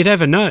 Not that you'd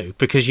ever know,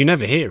 because you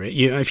never hear it.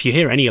 If you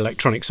hear any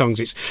electronic songs,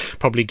 it's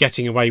probably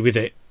Getting Away With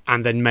It,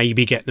 and then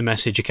maybe Get the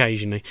Message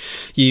occasionally.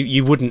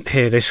 You wouldn't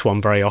hear this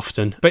one very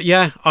often. But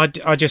yeah,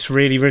 I just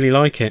really, really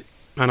like it.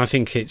 And I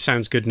think it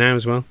sounds good now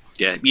as well.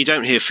 Yeah, you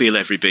don't hear Feel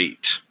Every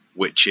Beat,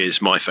 which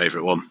is my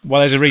favourite one. Well,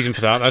 there's a reason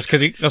for that. That's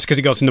because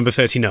it got to number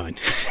 39.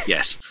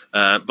 Yes,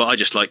 but I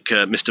just like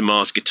Mr.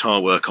 Mars' guitar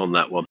work on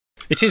that one.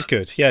 It is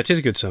good. Yeah, it is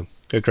a good song.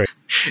 Good, great.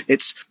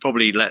 It's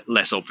probably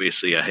less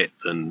obviously a hit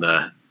than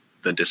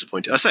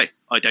Disappointed. I say,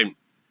 I don't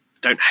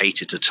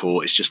hate it at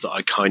all. It's just that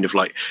I kind of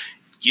like...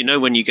 you know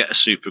when you get a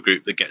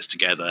supergroup that gets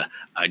together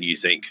and you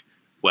think,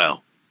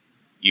 well,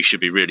 you should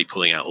be really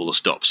pulling out all the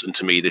stops. And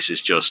to me, this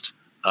is just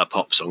a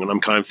pop song. And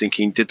I'm kind of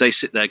thinking, did they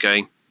sit there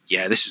going,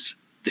 yeah, this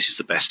is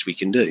the best we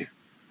can do?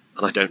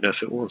 And I don't know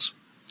if it was.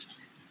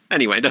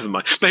 Anyway, never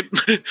mind.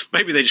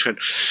 Maybe they just went,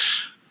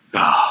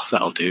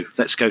 that'll do.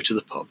 Let's go to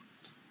the pub.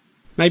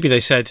 Maybe they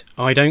said,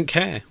 I don't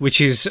care,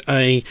 which is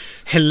a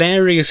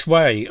hilarious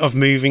way of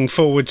moving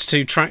forwards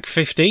to track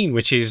 15,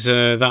 which is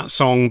that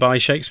song by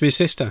Shakespeare's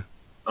Sister.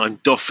 I'm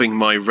doffing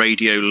my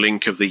Radio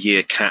Link of the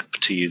Year cap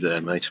to you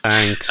there, mate.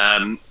 Thanks.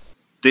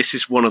 This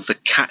is one of the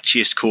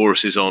catchiest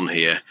choruses on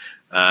here.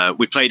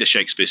 We played a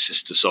Shakespeare's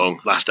Sister song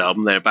last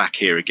album. They're back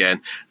here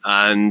again.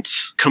 And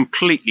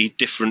completely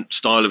different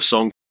style of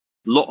song.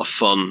 Lot of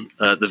fun.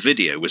 The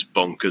video was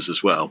bonkers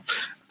as well.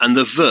 And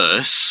the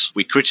verse,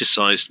 we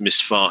criticised Miss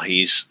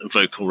Fahy's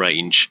vocal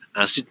range,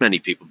 as did many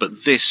people.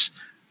 But this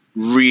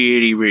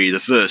really, really, the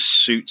verse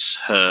suits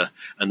her,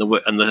 and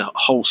the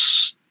whole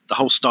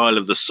style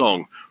of the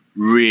song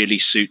really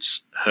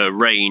suits her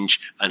range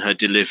and her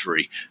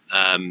delivery.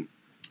 And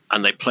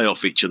they play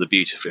off each other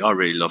beautifully. I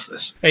really love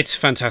this. It's a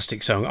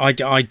fantastic song.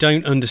 I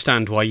don't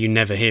understand why you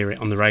never hear it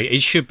on the radio.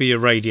 It should be a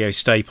radio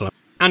staple.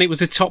 And it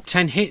was a top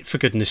 10 hit, for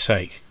goodness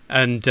sake.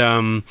 And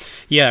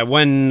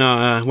when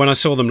I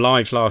saw them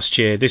live last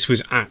year, this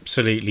was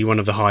absolutely one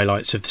of the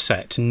highlights of the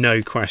set.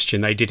 No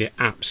question. They did it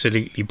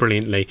absolutely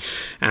brilliantly.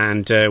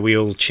 And we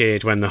all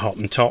cheered when the Hot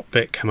and Top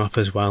bit came up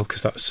as well,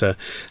 because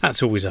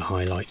that's always a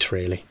highlight,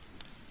 really.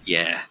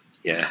 Yeah.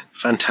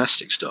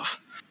 Fantastic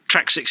stuff.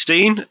 Track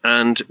 16,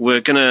 and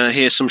we're going to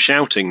hear some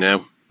shouting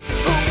now.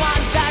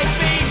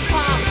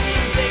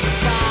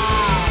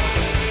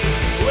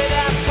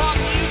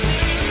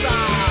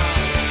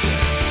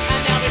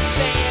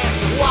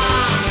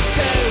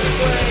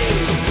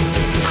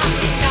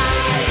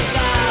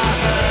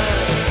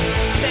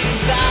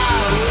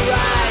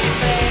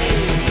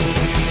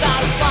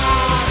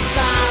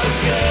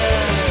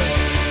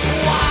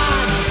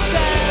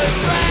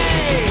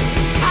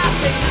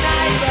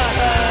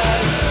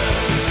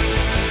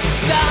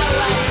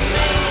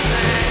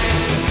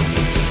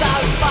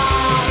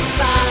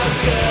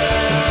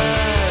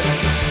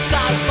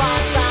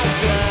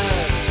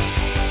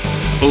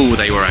 Oh,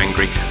 they were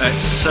angry.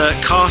 It's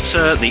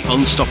Carter, the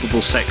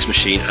Unstoppable Sex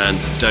Machine, and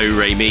Do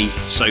Re Mi.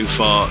 So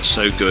far,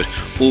 so good.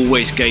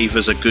 Always gave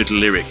us a good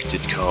lyric,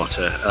 did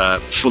Carter.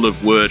 Full of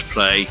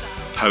wordplay,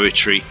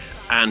 poetry,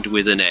 and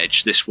with an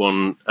edge. This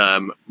one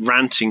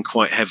ranting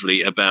quite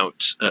heavily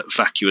about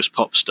vacuous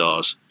pop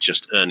stars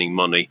just earning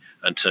money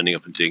and turning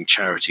up and doing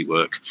charity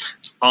work.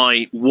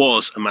 I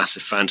was a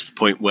massive fan to the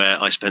point where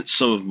I spent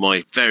some of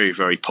my very,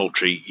 very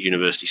paltry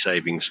university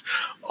savings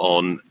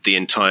on the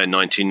entire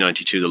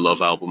 1992 The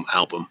Love album.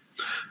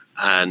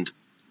 And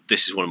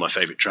this is one of my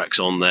favourite tracks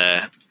on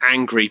there.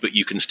 Angry, but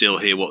you can still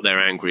hear what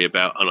they're angry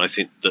about. And I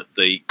think that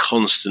the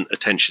constant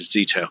attention to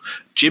detail.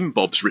 Jim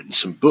Bob's written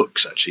some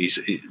books, actually,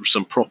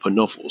 some proper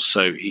novels.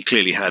 So he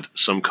clearly had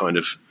some kind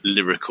of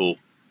lyrical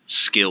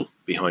skill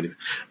behind him.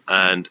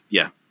 And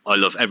yeah, I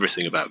love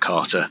everything about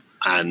Carter.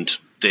 And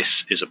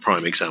this is a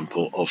prime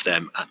example of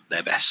them at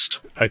their best.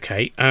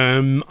 Okay,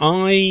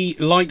 I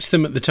liked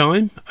them at the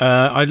time.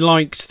 I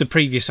liked the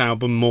previous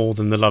album more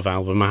than the Love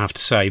album, I have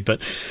to say, but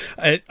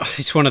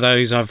it's one of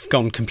those, I've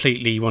gone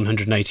completely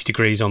 180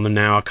 degrees on them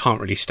now. I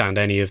can't really stand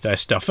any of their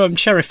stuff.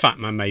 Sheriff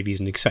Fatman maybe is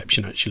an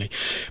exception, actually,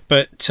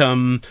 but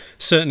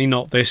certainly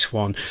not this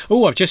one.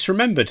 Oh, I've just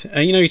remembered,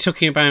 you're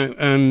talking about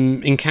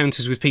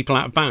encounters with people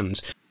out of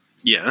bands.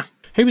 Yeah.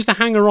 Who was the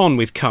hanger-on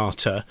with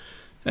Carter?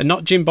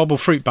 Not Jim Bob or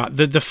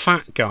Fruitbat, the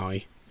fat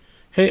guy.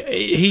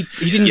 He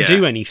didn't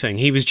do anything.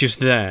 He was just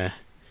there.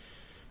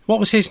 What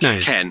was his name?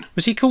 Ken.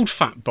 Was he called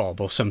Fat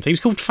Bob or something? He was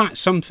called Fat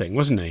something,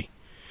 wasn't he?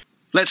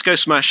 Let's go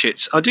smash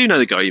hits. I do know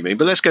the guy you mean,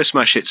 but let's go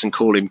smash hits and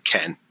call him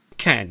Ken.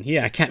 Ken,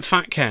 yeah,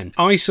 Fat Ken.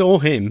 I saw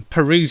him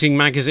perusing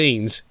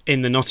magazines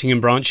in the Nottingham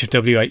branch of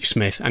W.H.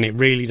 Smith, and it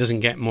really doesn't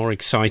get more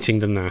exciting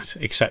than that,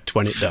 except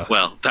when it does.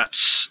 Well,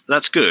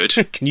 that's good.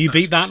 Can you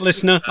beat that,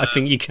 listener? I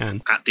think you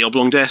can. At the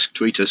Oblong Desk,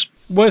 tweet us.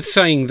 Worth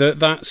saying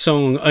that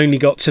song only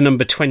got to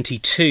number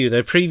 22,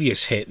 their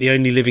previous hit, The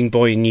Only Living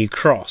Boy in New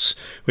Cross,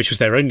 which was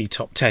their only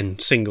top 10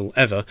 single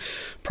ever,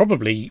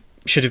 probably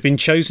should have been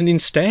chosen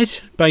instead,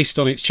 based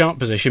on its chart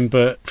position,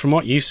 but from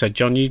what you said,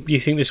 John, you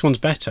think this one's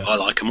better? I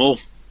like them all.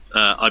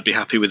 I'd be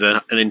happy with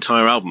an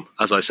entire album.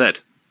 As I said,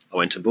 I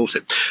went and bought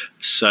it.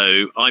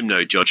 So I'm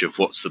no judge of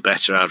what's the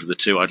better out of the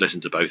two. I'd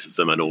listen to both of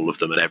them and all of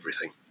them and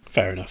everything.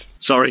 Fair enough.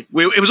 Sorry.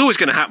 It was always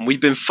going to happen.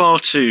 We've been far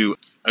too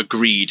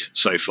agreed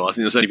so far. I think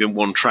there's only been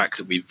one track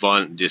that we've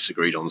violently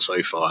disagreed on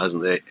so far,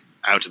 hasn't there?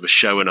 Out of a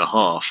show and a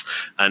half.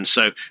 And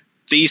so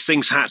these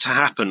things had to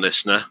happen,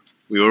 listener.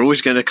 We were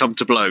always going to come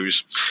to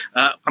blows.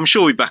 I'm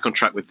sure we'll be back on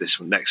track with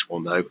this next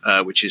one,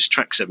 though, which is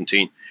track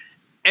 17.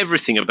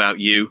 Everything About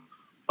You.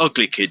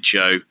 Ugly Kid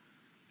Joe.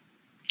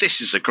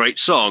 This is a great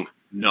song.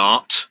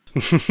 Not. Do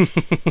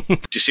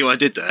you see what I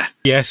did there?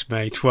 Yes,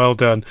 mate. Well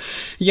done.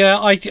 Yeah,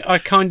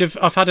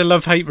 I've had a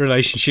love-hate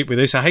relationship with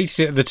this. I hated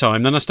it at the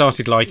time, then I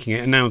started liking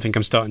it, and now I think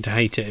I'm starting to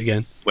hate it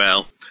again.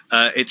 Well,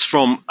 It's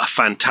from a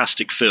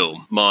fantastic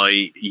film.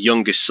 My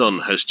youngest son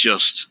has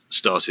just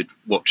started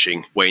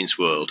watching Wayne's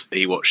World.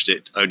 He watched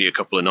it only a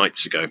couple of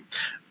nights ago.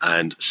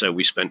 And so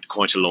we spent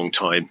quite a long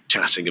time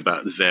chatting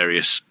about the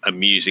various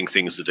amusing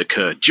things that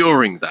occurred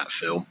during that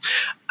film.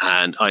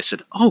 And I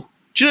said, oh,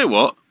 do you know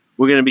what?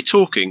 We're going to be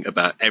talking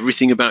about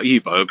Everything About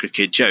You by Ugly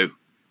Kid Joe.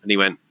 And he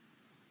went,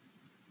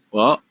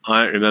 what?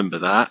 I don't remember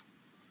that.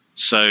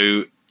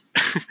 So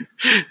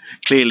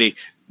clearly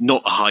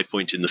not a high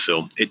point in the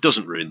film. It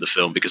doesn't ruin the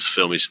film because the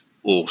film is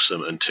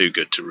awesome and too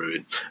good to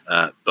ruin.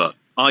 But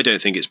I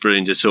don't think it's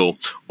brilliant at all,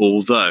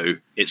 although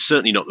it's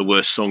certainly not the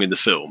worst song in the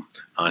film.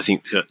 I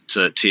think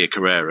that Tia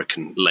Carrera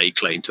can lay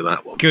claim to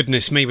that one.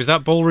 Goodness me, was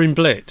that Ballroom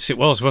Blitz? It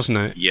was, wasn't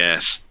it?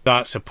 Yes.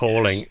 That's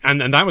appalling. Yes.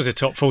 And that was a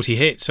top 40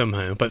 hit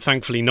somehow, but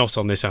thankfully not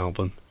on this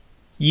album.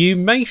 You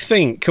may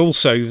think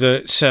also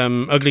that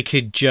Ugly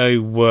Kid Joe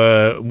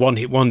were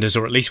one-hit wonders,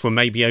 or at least were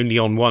maybe only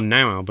on One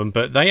Now album,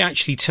 but they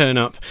actually turn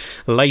up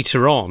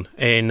later on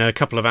in a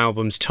couple of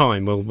albums'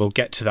 time. We'll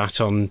get to that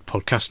on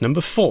podcast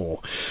number 4.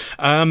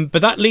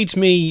 But that leads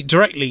me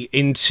directly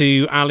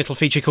into our little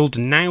feature called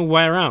Now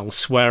Where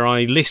Else, where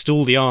I list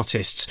all the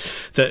artists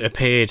that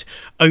appeared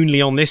only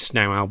on this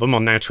Now album,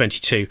 on Now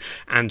 22,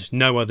 and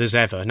no others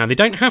ever. Now, they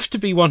don't have to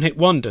be one-hit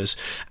wonders,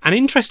 and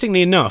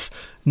interestingly enough,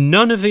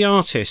 none of the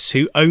artists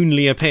who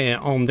only appear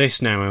on this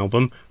Now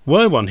album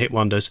were one-hit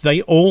wonders.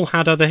 They all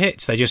had other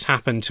hits. They just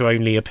happened to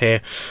only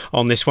appear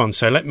on this one.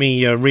 So let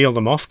me reel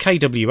them off.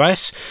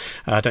 KWS,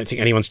 I don't think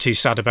anyone's too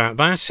sad about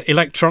that.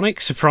 Electronic,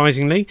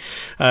 surprisingly.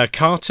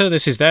 Carter,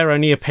 this is their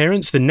only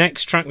appearance. The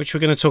next track, which we're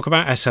going to talk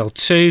about,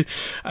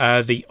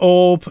 SL2. The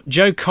Orb,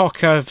 Joe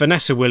Cocker,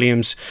 Vanessa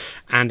Williams,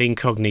 and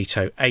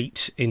Incognito.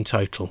 8 in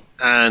total.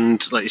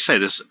 And like you say,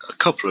 there's a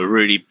couple of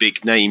really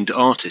big named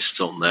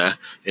artists on there.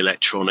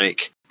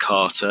 Electronic,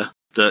 Carter,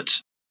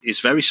 that is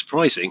very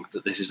surprising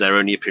that this is their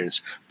only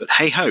appearance. But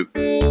hey ho.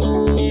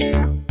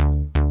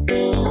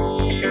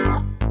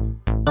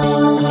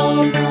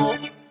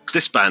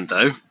 This band,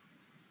 though,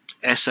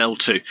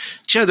 SL2. Do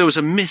you know, there was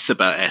a myth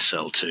about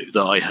SL2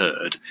 that I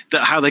heard,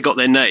 that how they got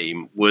their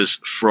name was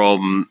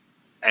from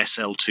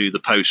SL2, the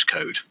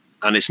postcode.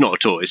 And it's not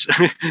at all. It's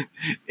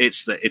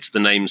the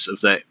names of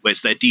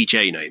it's their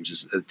DJ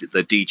names,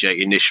 the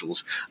DJ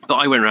initials. But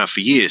I went around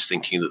for years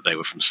thinking that they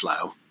were from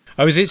Slough.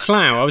 Oh, is it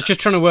Slough? I was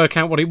just trying to work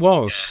out what it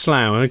was.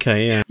 Slough,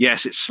 okay, yeah.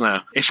 Yes, it's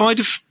Slough. If I'd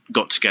have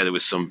got together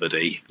with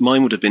somebody,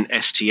 mine would have been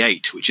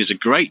ST8, which is a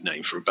great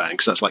name for a band,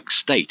 because that's like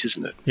State,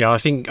 isn't it? Yeah, I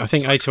think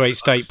 808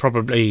 State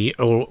probably,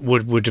 or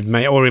would have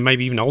made, or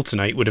maybe even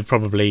Alternate would have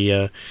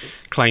probably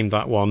claimed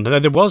that one.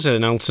 There was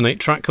an Alternate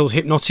track called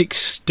Hypnotic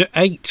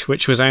 8,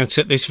 which was out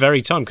at this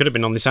very time. Could have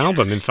been on this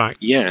album, in fact.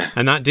 Yeah.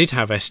 And that did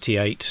have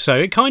ST8, so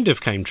it kind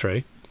of came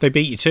true. They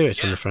beat you to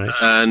it, I'm afraid.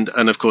 And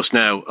of course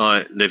now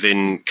I live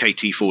in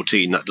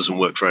KT14. That doesn't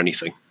work for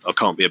anything. I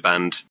can't be a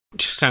band.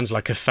 Just sounds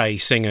like a Faye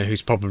singer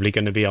who's probably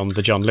going to be on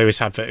the John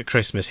Lewis advert at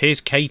Christmas.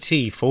 Here's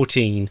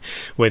KT14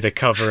 with a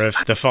cover of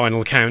The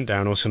Final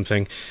Countdown or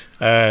something.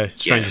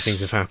 Stranger things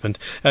have happened.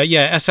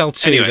 Yeah,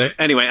 SL2.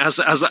 Anyway, as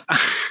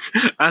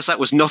that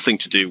was nothing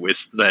to do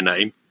with their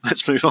name,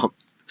 let's move on.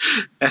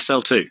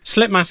 SL2.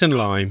 Slipmatt and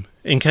Lime,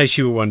 in case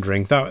you were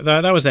wondering.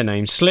 That was their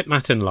name,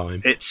 Slipmatt and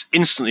Lime. It's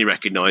instantly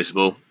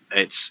recognisable.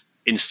 It's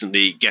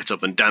instantly get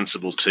up and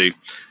danceable too.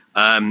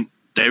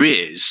 There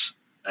is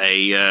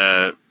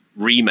a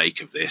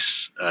remake of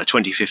this,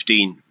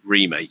 2015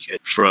 remake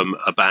from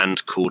a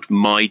band called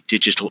My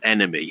Digital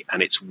Enemy,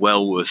 and it's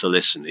well worth a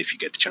listen if you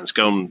get the chance.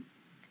 Go on.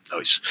 Oh,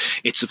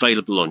 it's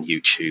available on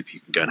YouTube. You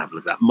can go and have a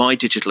look at that. My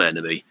Digital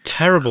Enemy.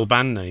 Terrible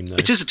band name, though.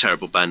 It is a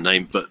terrible band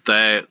name, but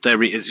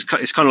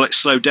it's kind of like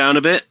slowed down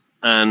a bit,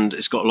 and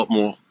it's got a lot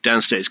more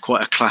downstairs. It's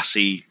quite a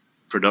classy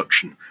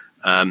production.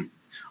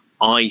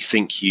 I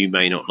think you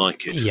may not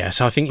like it. Yes,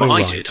 I think you're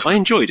right. I did. I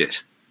enjoyed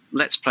it.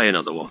 Let's play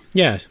another one.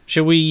 Yeah.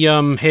 Shall we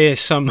hear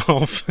some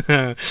of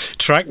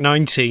track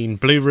 19,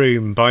 Blue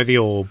Room by The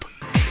Orb?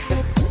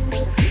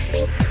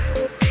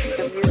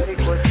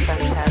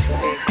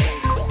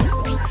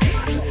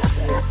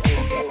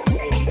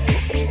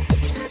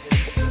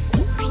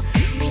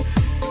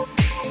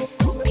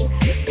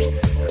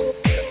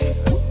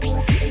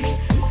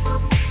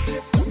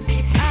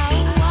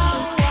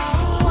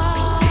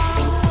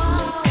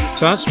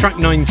 So that's track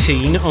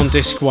 19 on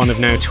disc 1 of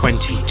Now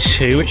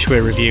 22, which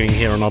we're reviewing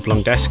here on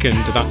Oblong Desk, and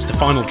that's the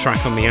final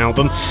track on the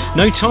album.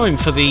 No time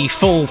for the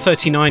full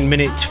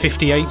 39-minute,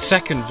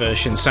 58-second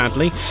version,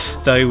 sadly,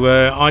 though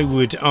I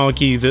would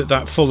argue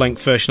that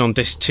full-length version on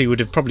disc 2 would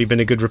have probably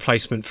been a good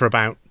replacement for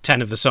about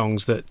 10 of the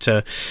songs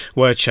that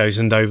were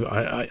chosen, though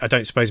I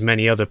don't suppose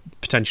many other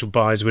potential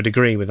buyers would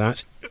agree with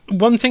that.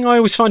 One thing I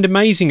always find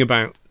amazing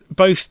about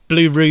both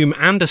Blue Room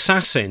and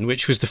Assassin,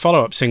 which was the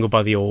follow-up single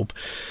by The Orb,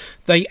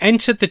 they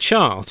entered the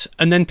chart,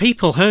 and then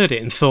people heard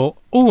it and thought,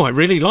 oh, I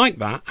really like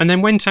that, and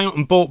then went out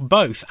and bought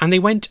both, and they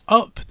went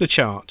up the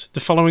chart the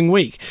following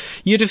week.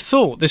 You'd have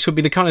thought this would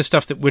be the kind of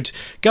stuff that would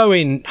go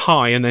in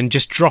high and then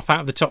just drop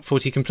out of the top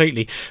 40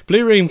 completely.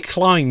 Blue Room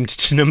climbed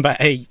to number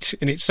 8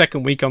 in its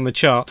second week on the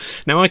chart.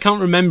 Now, I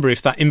can't remember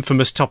if that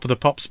infamous Top of the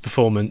Pops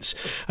performance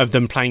of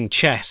them playing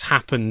chess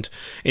happened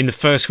in the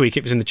first week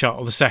it was in the chart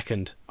or the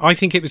second. I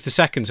think it was the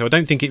second, so I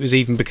don't think it was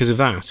even because of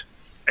that.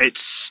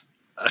 It's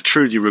a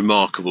truly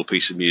remarkable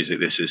piece of music,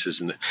 this is,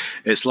 isn't it?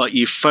 It's like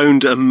you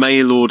phoned a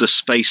mail-order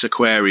space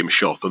aquarium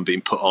shop and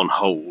been put on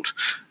hold.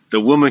 The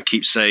woman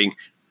keeps saying,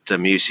 the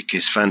music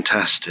is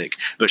fantastic,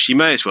 but she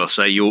may as well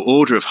say, your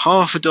order of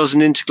half a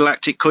dozen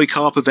intergalactic koi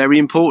carp are very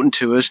important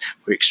to us.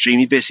 We're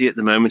extremely busy at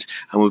the moment,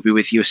 and we'll be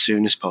with you as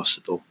soon as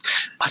possible.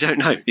 I don't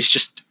know. It's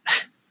just...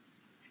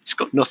 It's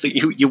got nothing.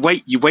 You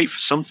wait for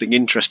something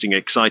interesting,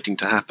 exciting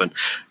to happen,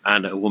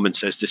 and a woman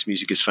says this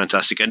music is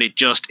fantastic, and it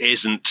just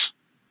isn't.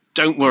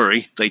 Don't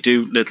worry, they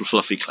do Little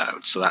Fluffy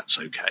Clouds, so that's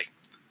okay.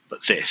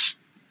 But this,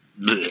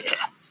 bleh.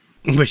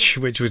 Which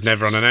was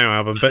never on an Now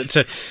album,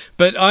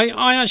 but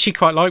I actually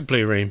quite like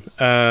Blue Room.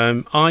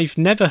 I've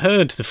never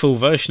heard the full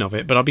version of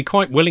it, but I'd be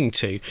quite willing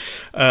to.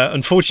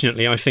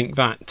 Unfortunately, I think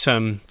that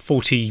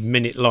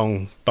 40-minute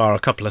long bar a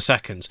couple of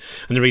seconds,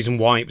 and the reason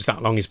why it was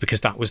that long is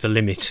because that was the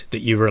limit that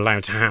you were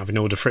allowed to have in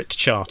order for it to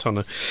chart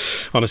on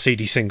a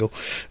CD single.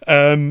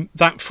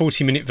 That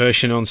 40-minute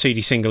version on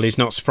CD single is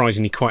not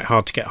surprisingly quite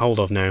hard to get hold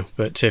of now,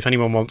 but if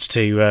anyone wants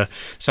to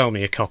sell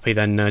me a copy,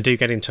 then do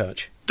get in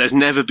touch. There's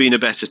never been a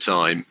better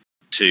time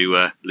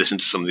to listen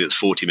to something that's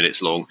 40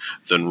 minutes long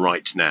than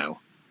right now.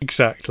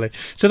 Exactly.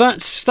 So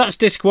that's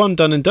disc 1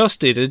 done and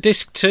dusted.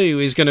 Disc 2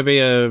 is going to be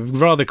a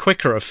rather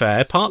quicker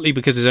affair, partly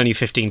because there's only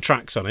 15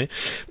 tracks on it,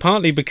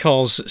 partly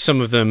because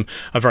some of them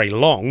are very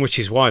long, which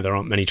is why there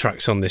aren't many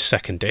tracks on this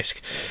second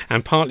disc,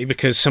 and partly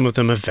because some of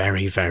them are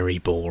very, very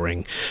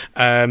boring.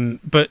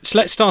 But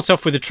let's start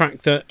off with a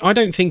track that I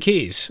don't think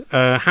is.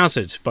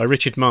 Hazard by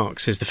Richard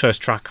Marx is the first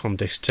track on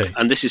disc 2.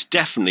 And this is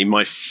definitely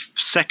my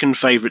second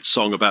favourite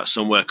song about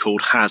somewhere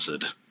called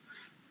Hazard.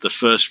 The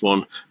first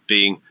one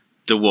being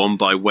the one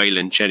by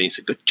Waylon Jennings,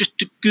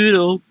 just a good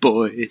old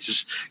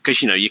boys,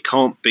 because you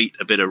can't beat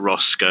a bit of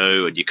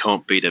Roscoe and you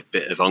can't beat a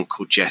bit of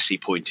Uncle Jesse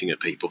pointing at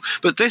people.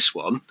 But this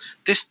one,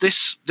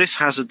 this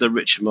Hazard that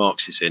Richard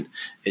Marx is in,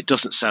 it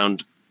doesn't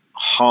sound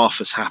half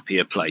as happy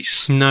a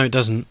place. No, it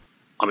doesn't.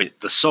 I mean,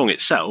 the song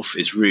itself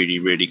is really,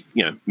 really,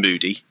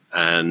 moody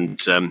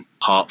and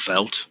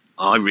heartfelt.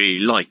 I really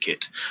like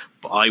it,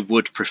 but I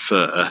would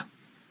prefer,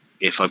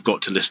 if I've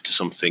got to listen to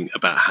something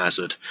about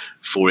Hazard,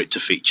 for it to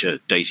feature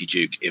Daisy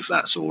Duke, if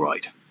that's all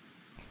right.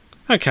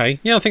 Okay,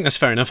 yeah, I think that's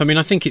fair enough. I mean,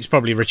 I think it's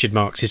probably Richard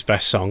Marx's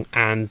best song,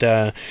 and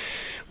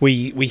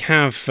we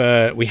have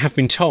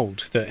been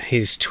told that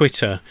his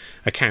Twitter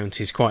account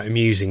is quite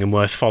amusing and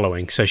worth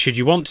following. So should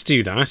you want to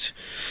do that,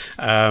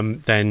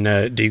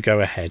 then do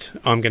go ahead.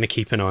 I'm going to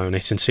keep an eye on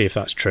it and see if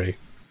that's true.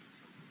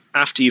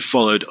 After you've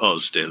followed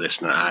us, dear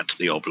listener, at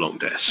the Oblong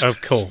Desk.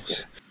 Of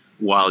course.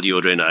 While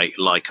you're in a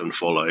like and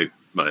follow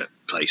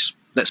place,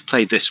 let's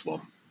play this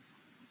one.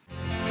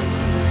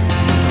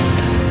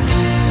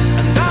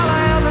 And all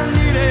I ever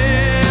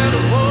needed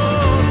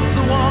was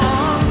the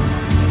one,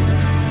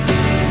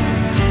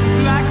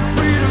 like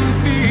freedom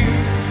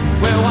fields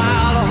where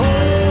wild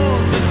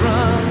horses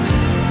run,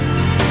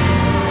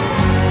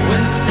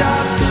 when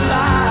stars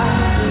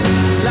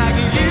collide, like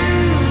you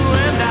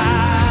and I,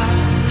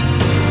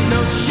 no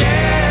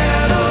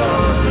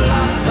shadows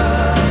block the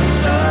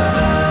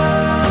sun.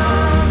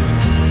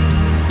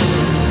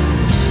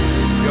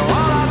 You're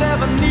all I've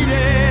ever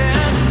needed.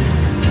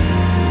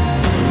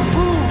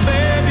 Ooh,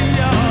 baby,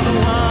 you're the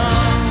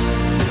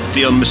one.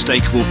 The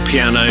unmistakable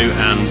piano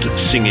and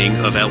singing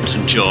of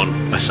Elton John.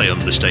 I say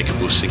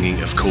unmistakable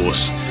singing, of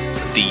course.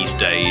 These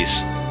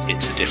days,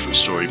 it's a different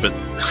story. But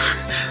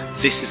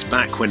this is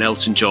back when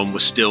Elton John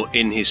was still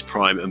in his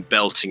prime and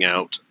belting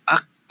out a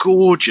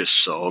gorgeous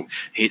song.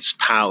 It's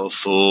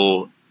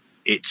powerful,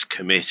 it's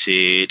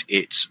committed,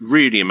 it's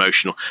really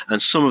emotional,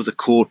 and some of the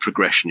chord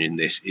progression in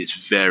this is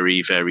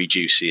very, very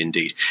juicy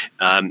indeed.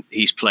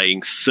 He's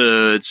playing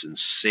thirds and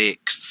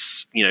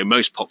sixths.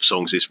 Most pop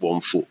songs is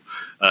 1/4.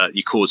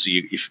 Your chords are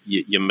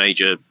your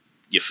major,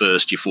 your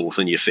first, your fourth,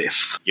 and your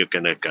fifth. You're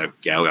going to go,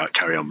 yeah, all right,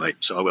 carry on, mate.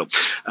 So I will.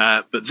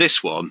 But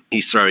this one,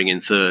 he's throwing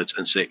in thirds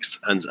and sixths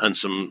and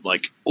some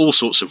all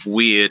sorts of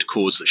weird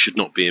chords that should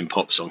not be in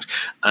pop songs.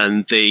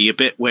 And the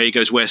bit where he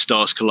goes, where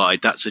stars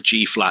collide, that's a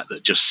G flat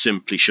that just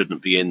simply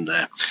shouldn't be in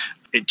there.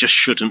 It just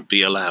shouldn't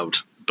be allowed.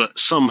 But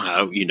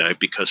somehow,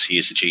 because he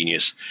is a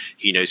genius,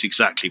 he knows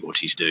exactly what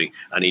he's doing,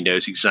 and he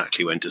knows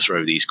exactly when to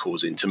throw these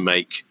chords in to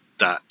make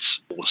that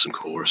awesome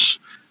chorus.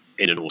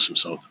 in an awesome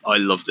song. I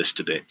love this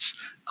to bits.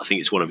 I think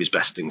it's one of his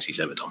best things he's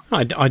ever done.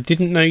 I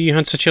didn't know you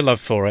had such a love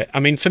for it. I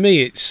mean, for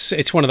me,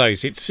 it's one of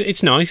those.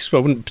 It's nice. I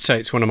wouldn't say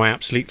it's one of my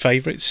absolute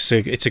favourites.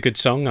 It's a good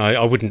song.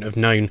 I wouldn't have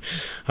known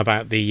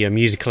about the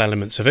musical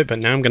elements of it, but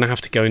now I'm going to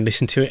have to go and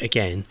listen to it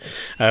again,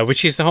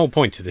 which is the whole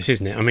point of this,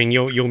 isn't it? I mean,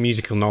 your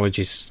musical knowledge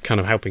is kind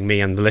of helping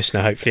me and the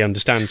listener hopefully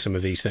understand some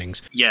of these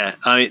things. Yeah,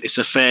 it's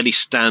a fairly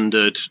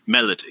standard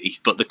melody,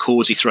 but the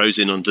chords he throws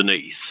in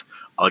underneath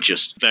are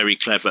just very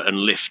clever and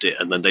lift it,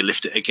 and then they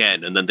lift it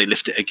again, and then they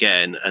lift it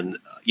again. And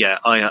yeah,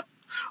 I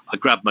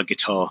grabbed my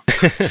guitar,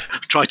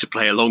 tried to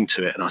play along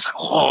to it, and I was like,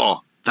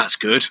 oh, that's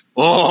good.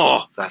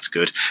 Oh, that's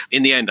good.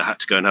 In the end, I had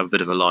to go and have a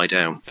bit of a lie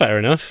down. Fair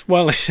enough.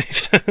 Well,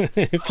 if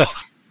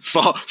that's...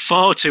 Far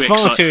too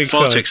excited.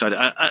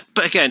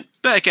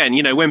 But again,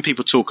 you know, when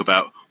people talk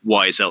about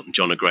why is Elton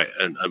John a great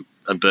and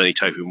Bernie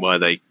Taupin, why are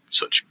they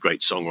such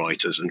great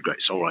songwriters and great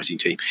songwriting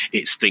team,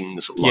 it's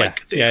things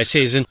like this. Yeah, it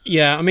is. And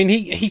yeah, I mean,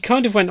 he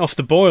kind of went off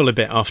the boil a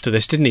bit after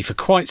this, didn't he? For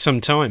quite some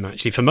time,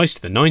 actually, for most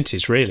of the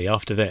 90s, really,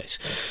 after this.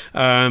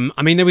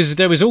 I mean, there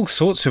was all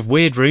sorts of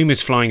weird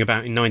rumours flying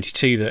about in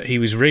 92 that he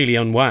was really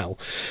unwell.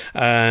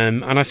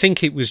 And I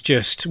think it was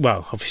just,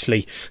 well,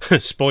 obviously,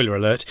 spoiler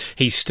alert,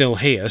 he's still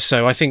here.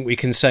 So I think we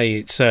can say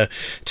it's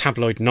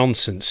tabloid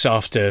nonsense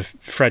after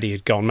Freddie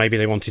had gone. Maybe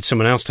they wanted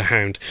someone else to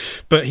hound.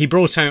 But he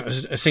brought out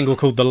a single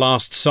called The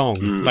Last Song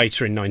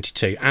later in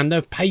 92, and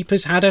the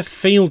papers had a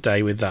field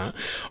day with that.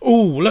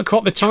 Oh, look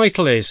what the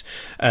title is.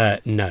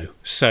 No.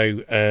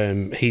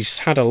 So he's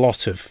had a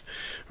lot of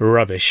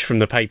rubbish from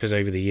the papers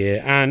over the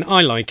year, and I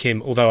like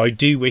him, although I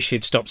do wish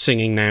he'd stopped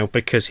singing now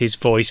because his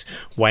voice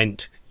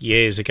went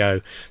years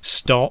ago.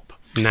 Stop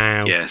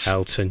now, yes.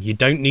 Elton. You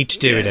don't need to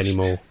do it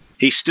anymore.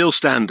 He's still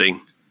standing.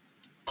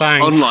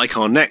 Thanks. Unlike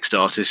our next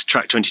artist,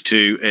 track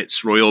 22,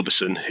 it's Roy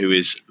Orbison, who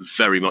is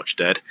very much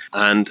dead,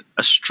 and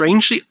a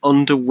strangely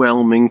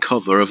underwhelming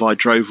cover of I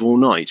Drove All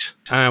Night.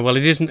 Well,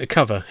 it isn't a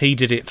cover. He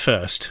did it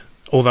first,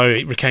 although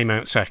it came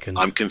out second.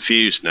 I'm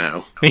confused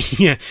now.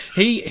 Yeah,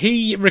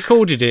 he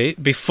recorded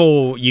it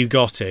before you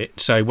got it,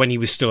 so when he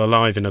was still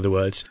alive, in other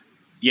words.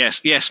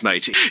 Yes,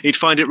 mate. He'd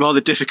find it rather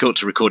difficult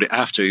to record it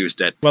after he was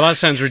dead. Well, that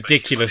sounds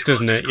ridiculous,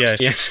 doesn't it?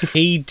 Yeah.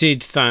 He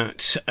did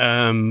that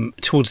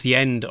towards the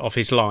end of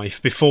his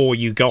life, before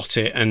You Got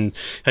It, and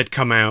had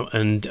come out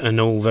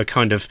and all the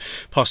kind of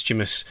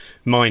posthumous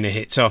minor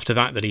hits after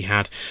that he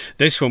had.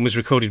 This one was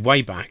recorded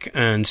way back,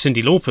 and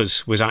Cyndi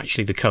Lauper's was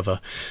actually the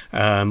cover,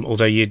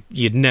 although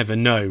you'd never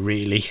know,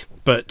 really.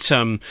 But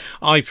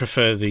I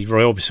prefer the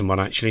Roy Orbison one,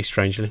 actually,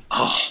 strangely.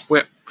 Oh,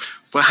 we're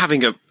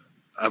having a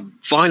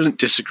violent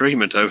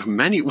disagreement over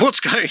many.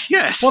 What's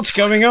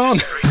going on?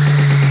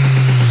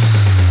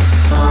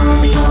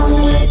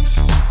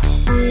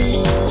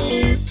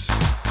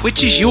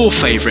 Which is your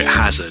favourite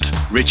hazard?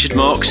 Richard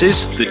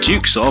Marx's, the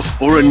Dukes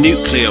of, or a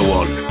nuclear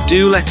one?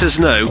 Do let us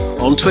know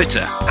on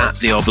Twitter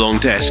 @The Oblong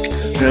Desk.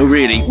 No,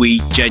 really, we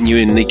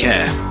genuinely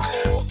care.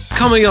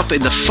 Coming up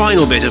in the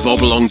final bit of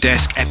Oblong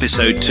Desk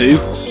episode 2,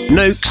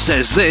 Noakes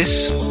says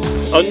this: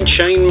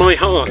 Unchain My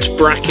Heart,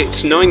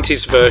 brackets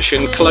 90s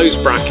version,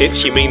 close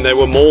brackets, you mean there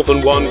were more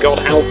than one, God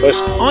help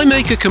us. I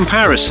make a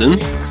comparison.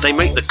 They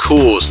make the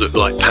Cause look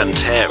like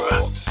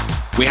Pantera.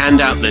 We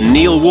hand out the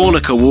Neil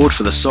Warnock Award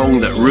for the song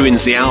that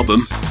ruins the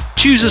album.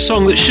 Choose a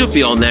song that should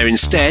be on there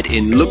instead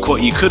in Look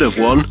What You Could Have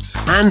Won,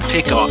 and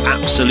pick our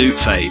absolute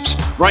faves.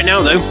 Right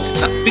now though,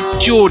 it's that big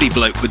Geordie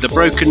bloke with the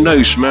broken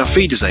nose from Our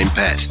Fiderzame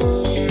pet.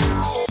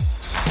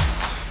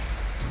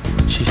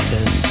 She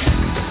says,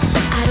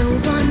 I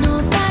don't want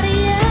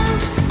nobody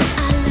else,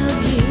 I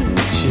love you.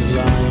 She's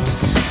lying.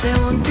 There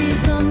won't be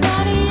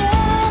somebody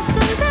else,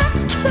 and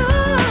that's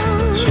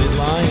true. She's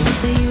lying.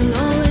 Say you'll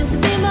always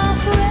be my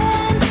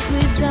friend,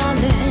 sweet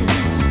darling.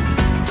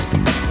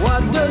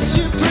 What does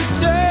she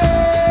pretend?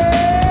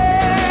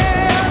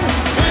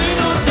 Ain't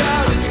no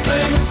doubt it's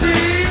plain to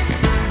see.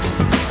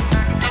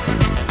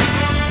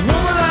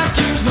 Woman like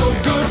you's no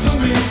good for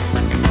me.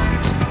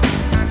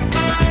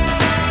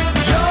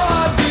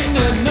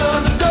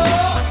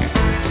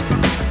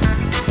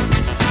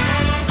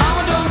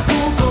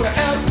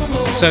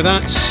 So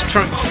that's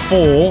track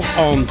 4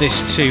 on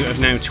disc 2 of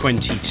Now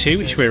 22,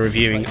 which we're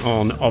reviewing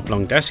on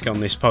Oblong Desk on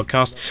this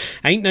podcast.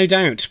 Ain't No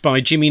Doubt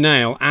by Jimmy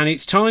Nail, and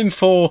it's time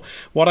for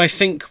what I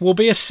think will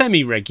be a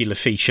semi-regular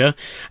feature,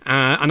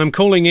 and I'm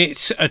calling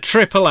it a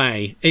Triple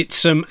A. It's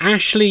some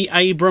Ashley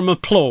Abram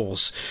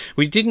applause.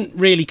 We didn't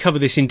really cover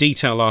this in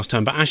detail last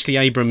time, but Ashley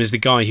Abram is the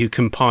guy who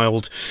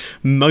compiled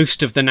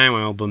most of the Now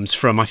albums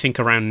from, I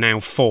think, around Now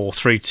 4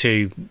 through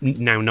to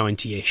Now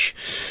 90-ish.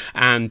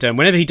 And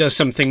whenever he does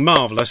something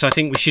marvellous, I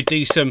think we should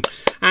do some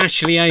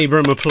Ashley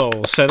Abram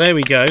applause. So there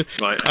we go.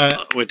 Right,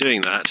 we're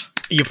doing that.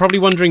 You're probably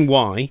wondering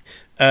why.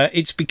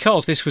 it's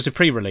because this was a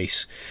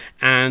pre-release.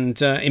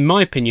 And in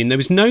my opinion, there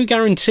was no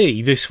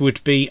guarantee this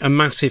would be a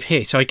massive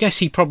hit. I guess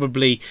he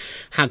probably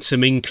had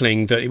some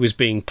inkling that it was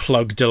being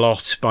plugged a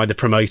lot by the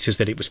promoters,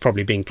 that it was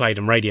probably being played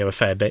on radio a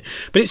fair bit.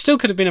 But it still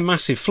could have been a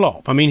massive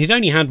flop. I mean, he'd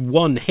only had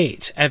one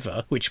hit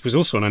ever, which was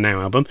also on a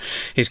Now album,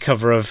 his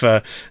cover of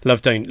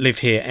Love Don't Live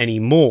Here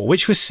Anymore,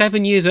 which was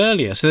 7 years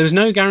earlier. So there was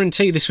no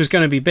guarantee this was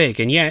going to be big.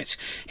 And yet,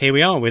 here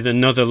we are with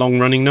another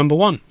long-running number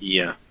one.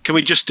 Yeah. Can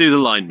we just do the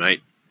line,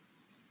 mate?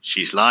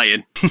 She's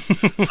lying.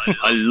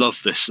 I love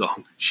this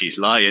song. She's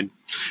lying.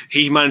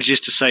 He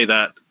manages to say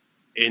that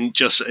in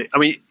just... I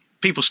mean,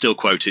 people still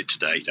quote it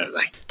today, don't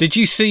they? Did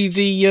you see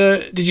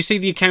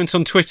the account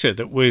on Twitter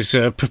that was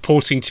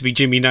purporting to be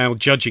Jimmy Nail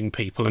judging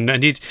people,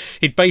 and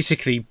he'd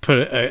basically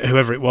put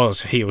whoever it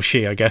was, he or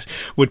she, I guess,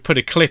 would put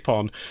a clip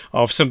on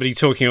of somebody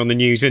talking on the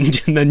news and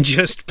then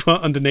just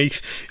put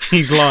underneath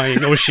he's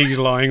lying or she's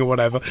lying or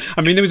whatever.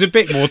 I mean, there was a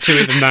bit more to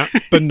it than that,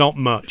 but not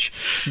much.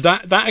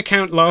 That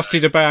account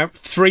lasted about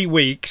 3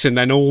 weeks, and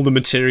then all the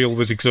material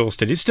was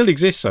exhausted. It still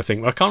exists, I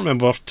think. I can't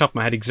remember off the top of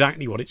my head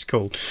exactly what it's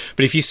called,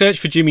 but if you search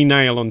for Jimmy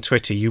Nail on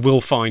Twitter, you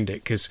will find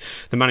it, because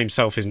the man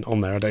himself isn't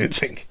on there, I don't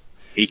think.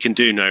 He can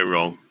do no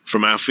wrong.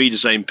 From Our Feed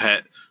His Aim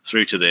Pet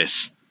through to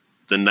this,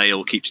 the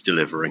nail keeps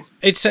delivering.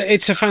 It's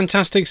a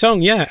fantastic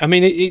song, yeah. I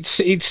mean,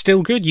 it's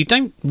still good. You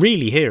don't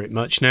really hear it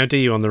much now, do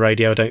you, on the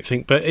radio, I don't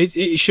think, but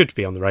it should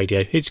be on the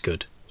radio. It's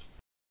good.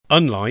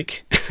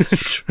 Unlike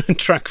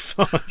track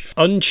 5,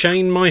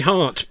 Unchain My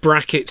Heart,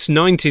 brackets,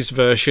 90s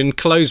version,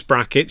 close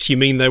brackets, you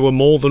mean there were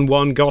more than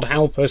one, God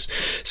help us,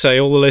 say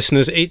all the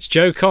listeners, it's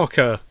Joe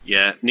Cocker.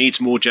 Yeah,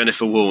 needs more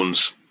Jennifer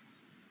Warnes.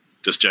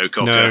 Does Joe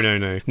Cocker?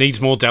 No.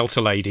 Needs more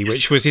Delta Lady,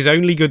 which was his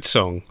only good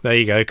song. There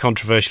you go,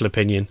 controversial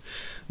opinion.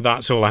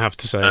 That's all I have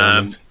to say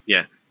on it.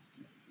 Yeah,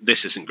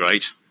 this isn't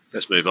great.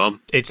 Let's move on.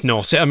 It's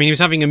not. I mean, he was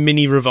having a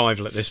mini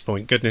revival at this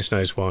point, goodness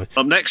knows why.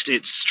 Up next,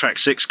 it's track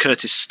 6,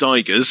 Curtis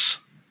Stigers,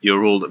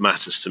 You're All That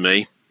Matters to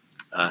Me.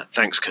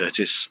 Thanks,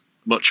 Curtis.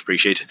 Much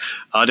appreciated.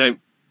 I don't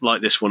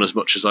like this one as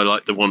much as I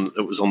like the one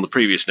that was on the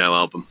previous Now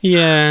album.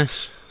 Yeah,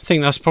 I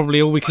think that's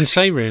probably all we can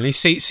say, really.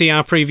 See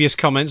our previous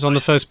comments on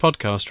the first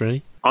podcast,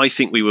 really. I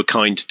think we were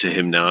kind to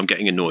him now. I'm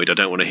getting annoyed. I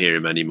don't want to hear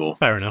him anymore.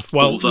 Fair enough.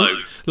 Well,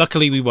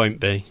 luckily we won't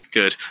be.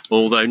 Good.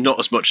 Although not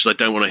as much as I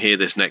don't want to hear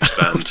this next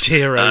band.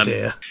 Oh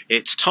dear.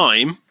 It's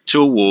time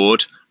to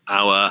award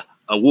our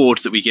award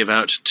that we give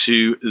out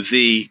to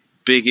the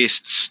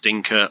biggest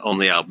stinker on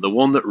the album, the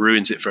one that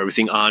ruins it for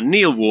everything. Our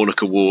Neil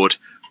Warnock Award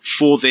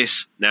for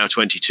this Now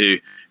 22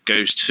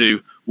 goes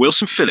to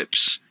Wilson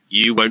Phillips.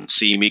 You Won't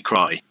See Me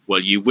Cry. Well,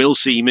 you will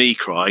see me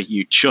cry.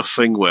 You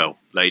chuffing will,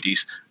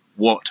 ladies.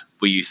 What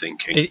were you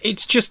thinking?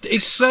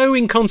 It's so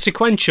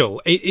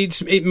inconsequential.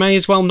 It may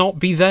as well not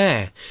be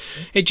there.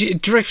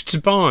 It drifts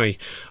by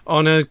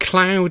on a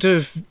cloud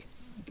of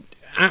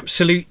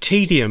absolute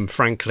tedium,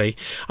 frankly.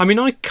 I mean,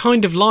 I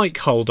kind of like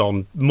Hold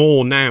On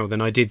more now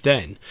than I did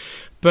then.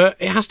 But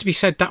it has to be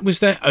said, that was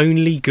their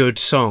only good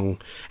song.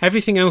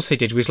 Everything else they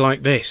did was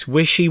like this,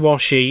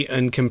 wishy-washy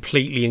and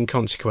completely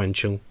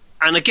inconsequential.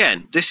 And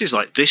again, this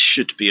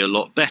should be a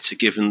lot better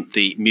given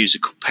the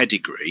musical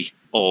pedigree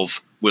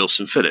of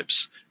Wilson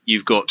Phillips.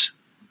 You've got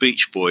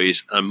Beach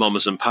Boys and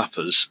Mamas and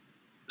Papas,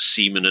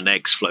 semen and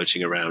eggs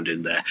floating around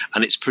in there.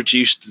 And it's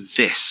produced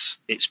this.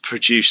 It's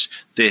produced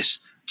this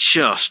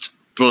just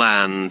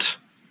bland,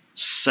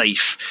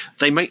 safe.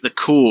 They make the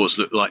cores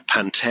look like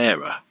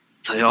Pantera.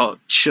 They are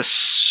just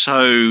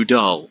so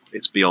dull.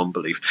 It's beyond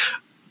belief.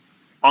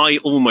 I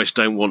almost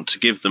don't want to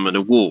give them an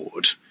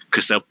award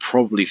because they'll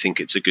probably think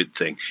it's a good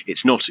thing.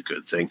 It's not a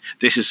good thing.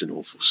 This is an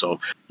awful song.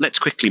 Let's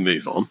quickly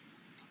move on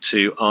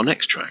to our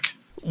next track,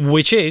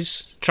 which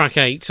is track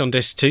 8 on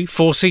disc 2,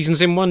 4 Seasons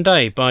in One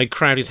Day by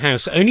Crowded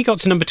House. Only got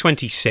to number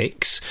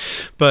 26,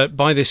 but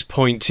by this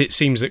point it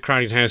seems that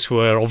Crowded House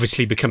were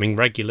obviously becoming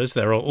regulars.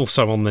 They're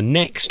also on the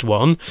next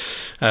one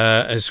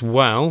as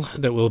well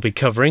that we'll be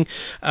covering.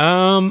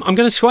 I'm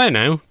going to swear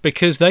now,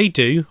 because they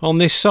do on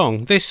this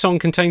song. This song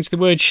contains the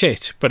word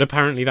shit, but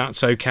apparently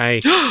that's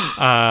okay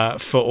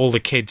for all the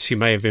kids who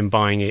may have been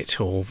buying it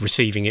or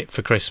receiving it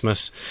for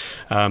Christmas.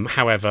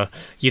 However,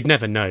 you'd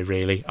never know,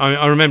 really.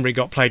 I remember it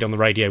got played on the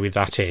radio with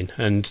that in,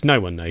 and no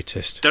one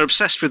noticed. They're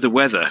obsessed with the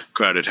weather,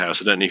 Crowded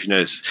House. I don't know if you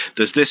know this.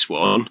 There's this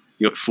one.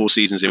 You got 4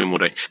 Seasons in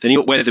One Day. Then you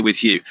got Weather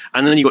With You,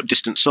 and then you got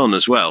Distant Sun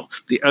as well.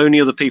 The only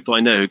other people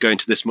I know who go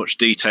into this much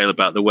detail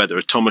about the weather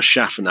are Thomas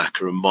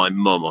Schaffenacker and my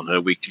mum on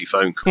her weekly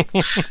phone call.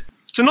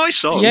 It's a nice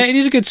song. Yeah, it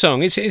is a good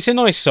song. It's a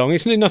nice song.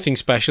 It's nothing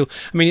special.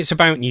 I mean, it's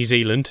about New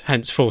Zealand,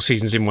 hence 4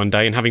 Seasons in One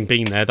Day, and having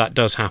been there, that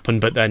does happen.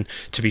 But then,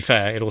 to be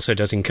fair, it also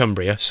does in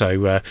Cumbria,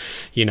 so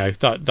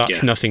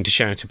that's nothing to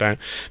shout about.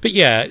 But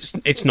yeah,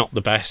 it's not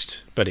the best,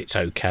 but it's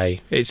okay.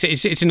 It's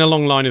in a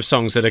long line of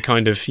songs that are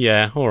kind of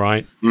all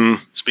right.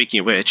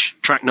 Speaking of which,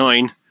 track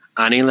 9,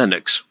 Annie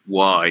Lennox.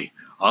 Why?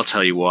 I'll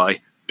tell you why.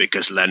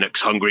 Because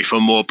Lennox hungry for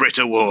more Brit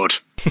Award.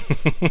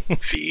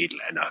 Feed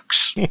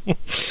Lennox.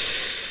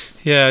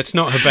 Yeah, it's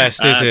not her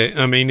best, is it?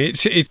 I mean,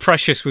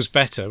 Precious was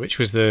better, which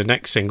was the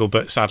next single,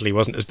 but sadly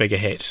wasn't as big a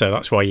hit, so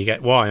that's why you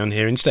get Why on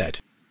here instead.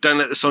 Don't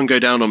Let the Sun Go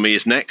Down on Me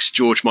is next.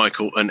 George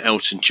Michael and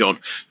Elton John.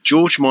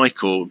 George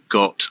Michael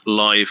got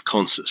live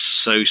concerts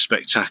so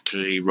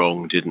spectacularly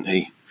wrong, didn't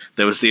he?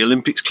 There was the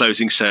Olympics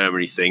closing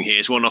ceremony thing.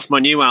 Here's one off my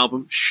new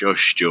album.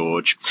 Shush,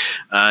 George.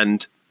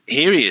 And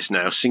here he is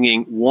now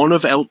singing one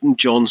of Elton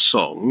John's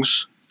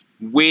songs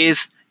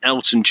with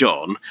Elton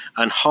John,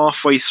 and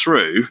halfway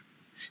through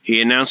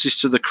he announces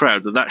to the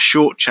crowd that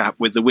short chap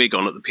with the wig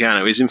on at the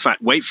piano is in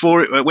fact, wait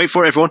for it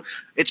everyone,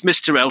 it's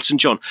Mr. Elton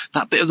John.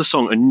 That bit of the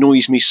song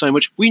annoys me so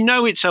much. We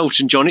know it's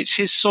Elton John, it's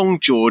his song,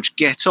 George,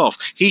 get off.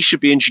 He should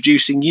be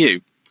introducing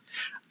you.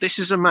 This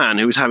is a man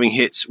who was having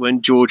hits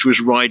when George was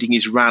riding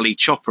his rally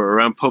chopper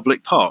around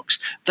public parks.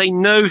 They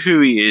know who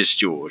he is,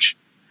 George,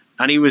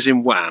 and he was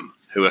in Wham,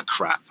 who are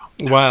crap.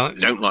 Well, I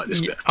don't like this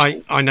bit at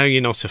all. I know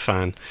you're not a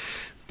fan,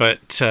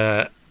 but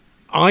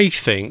I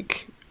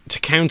think, to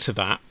counter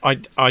that,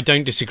 I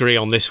don't disagree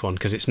on this one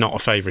because it's not a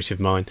favourite of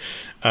mine,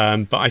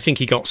 but I think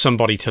he got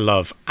Somebody to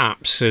Love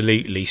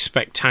absolutely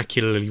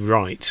spectacularly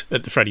right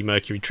at the Freddie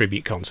Mercury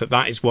tribute concert.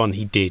 That is one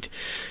he did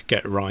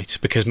get right,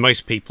 because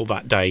most people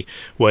that day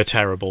were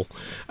terrible.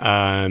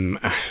 I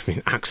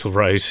mean, Axl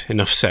Rose,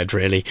 enough said,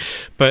 really,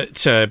 but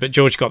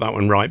George got that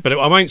one right. But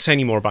I won't say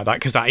any more about that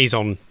because that is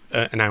on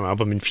an our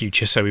album in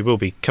future, so we will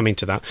be coming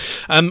to that.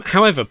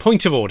 However,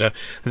 point of order,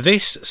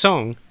 this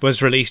song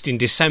was released in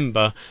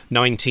December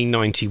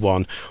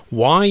 1991.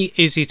 Why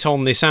is it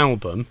on this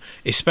album,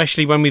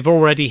 especially when we've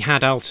already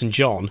had Elton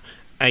John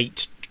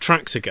 8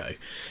 tracks ago?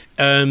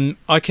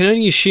 I can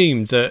only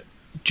assume that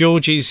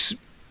George's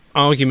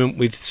argument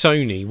with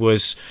Sony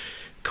was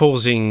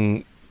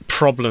causing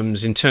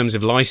problems in terms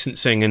of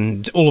licensing,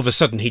 and all of a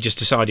sudden he just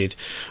decided,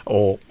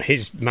 or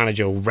his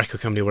manager or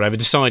record company or whatever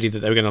decided that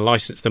they were going to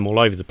license them all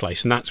over the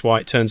place, and that's why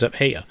it turns up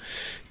here.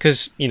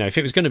 Because, you know, if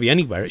it was going to be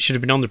anywhere, it should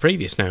have been on the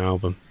previous Now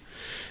album.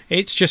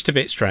 It's just a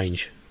bit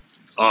strange.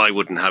 I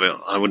wouldn't have it.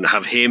 I wouldn't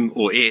have him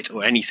or it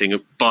or anything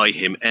by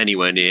him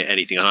anywhere near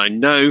anything. And I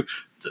know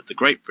that the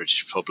great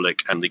British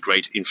public and the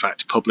great, in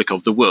fact, public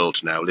of the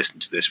world now listen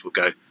to this will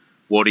go,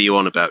 what are you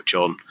on about,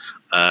 John?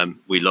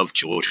 We love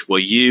George. Well,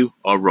 you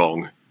are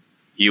wrong.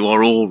 You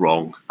are all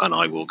wrong, and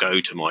I will go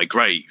to my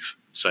grave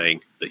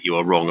saying that you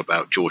are wrong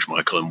about George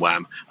Michael and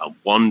Wham, and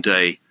one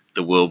day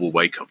the world will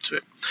wake up to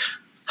it.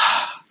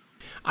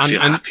 I feel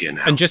happier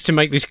now. And just to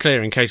make this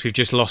clear, in case we've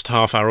just lost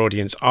half our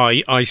audience,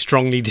 I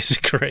strongly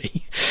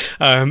disagree.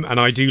 And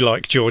I do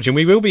like George, and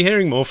we will be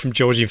hearing more from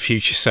George in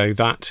future, so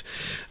that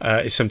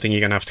is something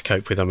you're going to have to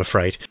cope with, I'm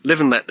afraid. Live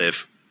and let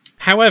live.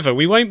 However,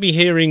 we won't be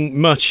hearing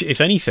much,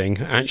 if anything,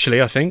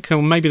 actually, I think,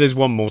 or maybe there's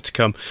one more to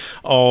come,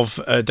 of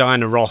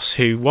Diana Ross,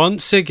 who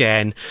once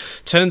again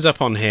turns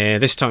up on here,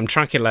 this time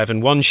track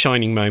 11, One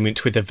Shining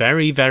Moment, with a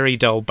very, very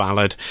dull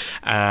ballad,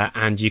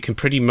 and you can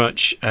pretty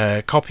much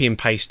copy and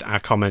paste our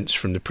comments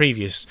from the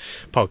previous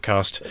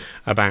podcast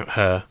about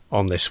her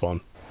on this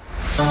one.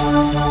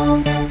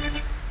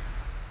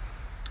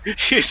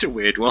 Here's a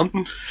weird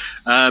one.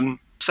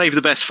 Save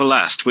the best for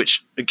last,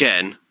 which,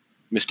 again,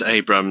 Mr.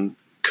 Abram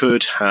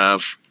could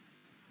have,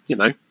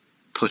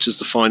 put as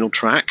the final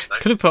track.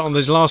 Could have put on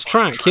this last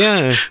track,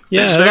 yeah.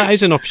 Yeah, that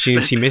is an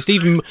opportunity missed,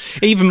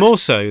 even more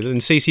so than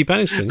CeCe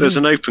Peniston. There's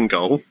an open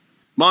goal.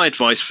 My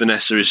advice,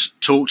 Vanessa, is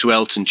talk to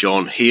Elton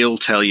John. He'll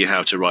tell you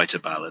how to write a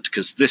ballad,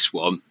 because this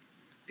one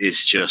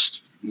is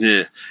just,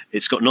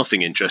 it's got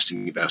nothing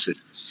interesting about it.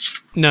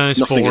 No, it's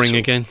nothing boring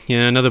again.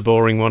 Yeah, another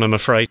boring one, I'm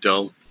afraid.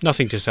 Dull.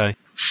 Nothing to say.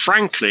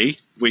 Frankly,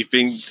 we've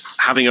been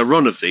having a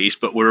run of these,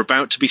 but we're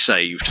about to be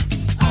saved.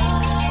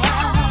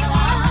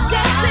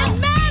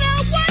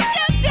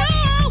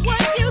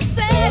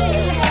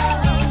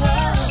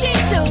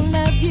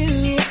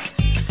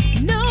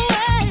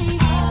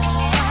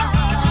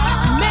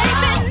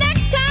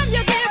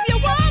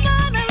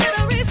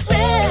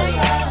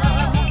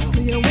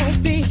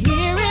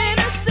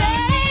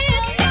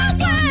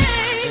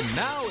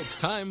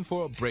 Time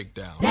for a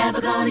breakdown.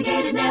 Never gonna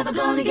get it, never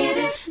gonna get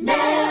it,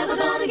 never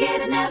gonna get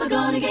it, never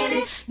gonna get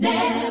it,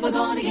 never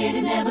gonna get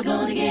it, never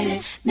gonna get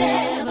it,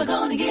 never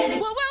gonna get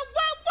it.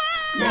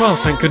 Well,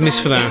 thank goodness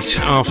for that.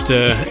 After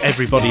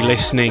everybody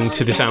listening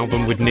to this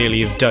album would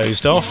nearly have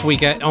dozed off, we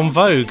get En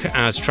Vogue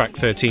as track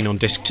 13 on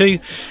disc 2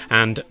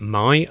 and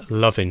My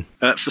Lovin'.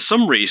 For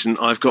some reason,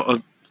 I've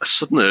got a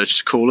sudden urge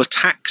to call a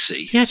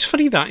taxi. Yeah, it's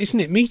funny that, isn't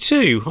it? Me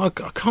too. I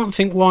can't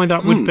think why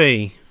that would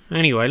be.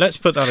 Anyway, let's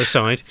put that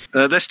aside.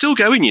 They're still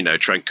going,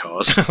 Trent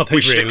Cars.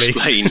 We should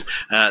explain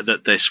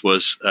that this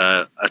was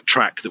a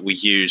track that we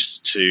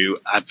used to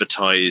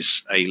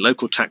advertise a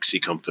local taxi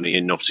company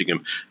in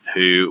Nottingham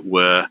who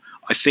were,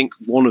 I think,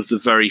 one of the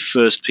very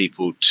first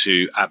people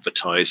to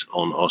advertise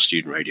on our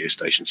student radio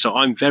station. So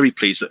I'm very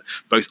pleased that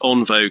both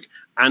En Vogue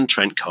and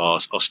Trent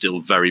Cars are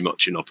still very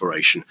much in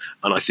operation.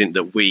 And I think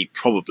that we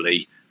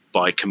probably,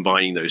 by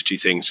combining those two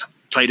things,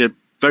 played a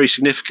very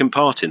significant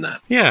part in that.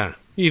 Yeah.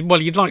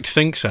 Well, you'd like to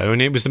think so,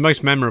 and it was the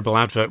most memorable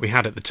advert we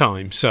had at the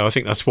time, so I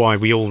think that's why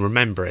we all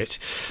remember it.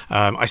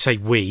 I say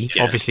we,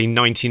 obviously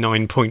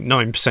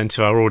 99.9%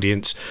 of our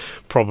audience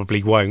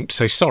probably won't,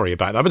 so sorry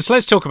about that. But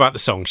let's talk about the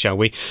song, shall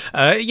we?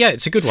 Yeah,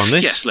 it's a good one,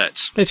 this. Yes,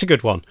 let's. It's a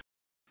good one.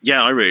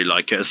 Yeah, I really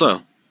like it as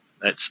well.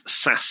 It's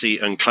sassy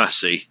and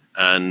classy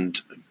and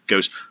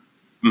goes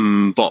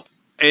bop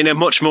in a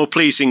much more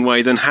pleasing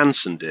way than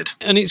Hanson did.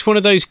 And it's one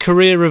of those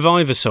career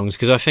reviver songs,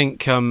 because I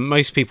think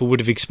most people would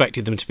have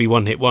expected them to be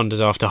one-hit wonders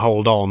after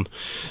Hold On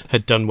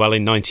had done well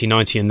in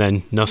 1990 and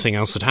then nothing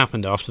else had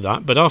happened after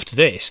that. But after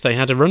this, they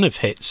had a run of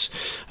hits,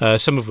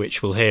 some of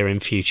which we'll hear in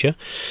future.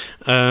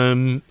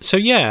 So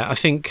yeah, I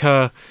think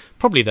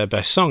probably their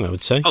best song, I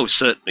would say. Oh,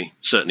 certainly,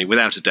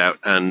 without a doubt.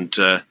 And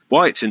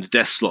why it's in the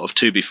death slot of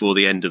 2 before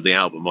the end of the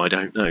album, I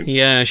don't know.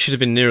 Yeah, it should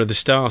have been nearer the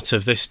start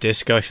of this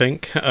disc, I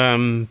think.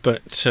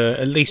 But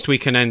at least we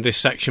can end this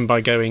section by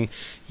going,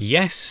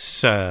 yes,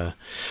 sir.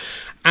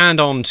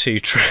 And on to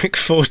track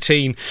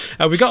 14.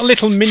 We got a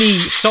little mini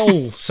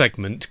soul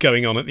segment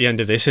going on at the end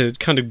of this, a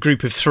kind of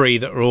group of 3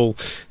 that are all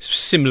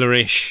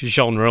similar-ish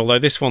genre, although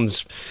this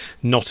one's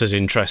not as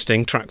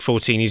interesting. Track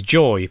 14 is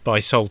Joy by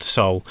Soul to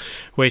Soul,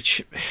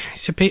 which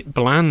is a bit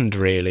bland,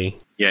 really.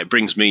 Yeah, it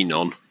brings me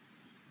none.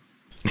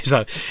 Is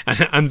that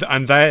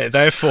and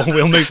therefore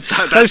we'll move.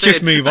 Let's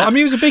just move on. I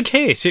mean, it was a big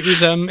hit. It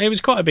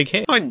was quite a big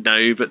hit. I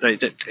know, but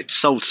it's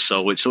Soul to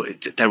Soul.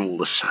 They're all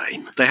the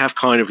same. They have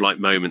kind of like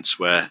moments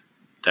where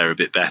they're a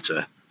bit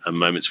better and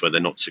moments where they're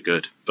not so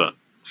good, but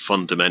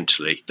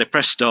fundamentally they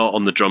press start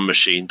on the drum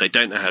machine. They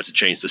don't know how to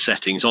change the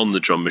settings on the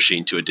drum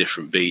machine to a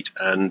different beat,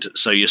 and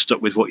so you're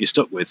stuck with what you're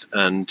stuck with.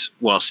 And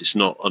whilst it's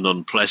not an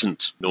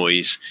unpleasant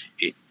noise,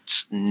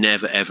 it's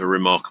never ever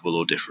remarkable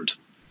or different.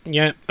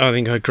 Yeah, I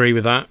think I agree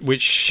with that,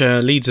 which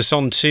leads us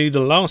on to the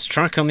last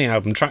track on the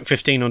album, track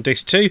 15 on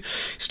disc 2,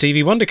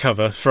 Stevie Wonder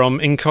cover from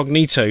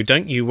Incognito,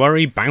 Don't You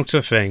Worry 'Bout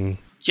a Thing.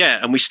 Yeah,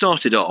 and we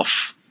started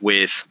off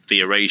with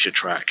the Erasure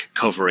track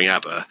covering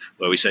ABBA,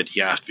 where we said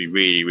you have to be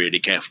really, really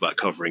careful about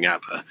covering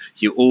ABBA.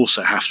 You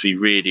also have to be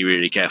really,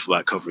 really careful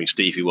about covering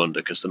Stevie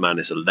Wonder, because the man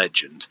is a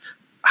legend.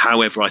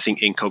 However, I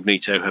think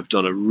Incognito have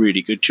done a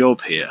really good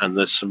job here, and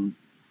there's some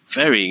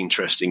very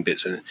interesting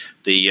bits in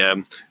the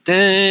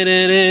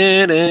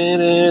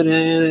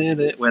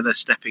where they're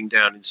stepping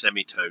down in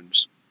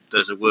semitones.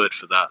 There's a word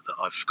for that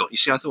I've forgotten. You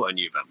see, I thought I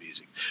knew about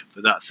music,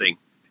 but that thing,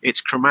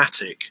 it's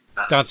chromatic.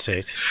 That's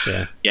it.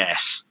 Yeah.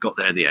 Yes, got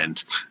there in the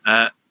end.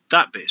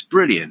 That bit's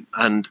brilliant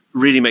and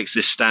really makes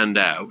this stand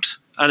out.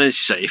 And as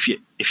you say,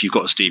 if you've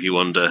got a Stevie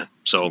Wonder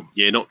song,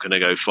 you're not going to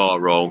go far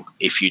wrong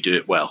if you do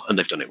it well, and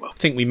they've done it well. I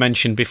think we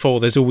mentioned before,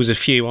 there's always a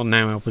few on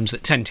Now albums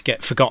that tend to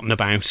get forgotten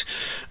about,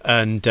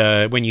 and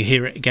when you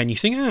hear it again, you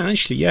think,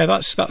 actually, yeah,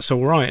 that's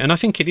all right. And I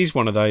think it is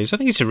one of those. I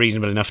think it's a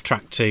reasonable enough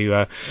track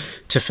to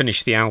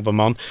finish the album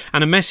on.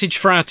 And a message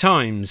for our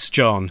times,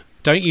 John.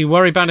 Don't you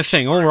worry about a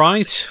thing, all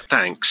right?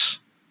 Thanks.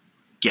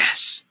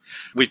 Yes.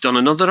 We've done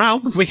another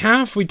album. We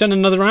have. We've done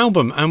another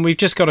album, and we've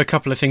just got a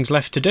couple of things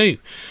left to do.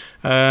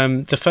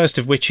 The first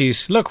of which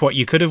is Look What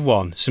You Could Have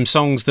Won. Some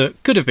songs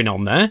that could have been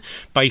on there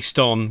based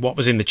on what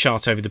was in the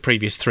chart over the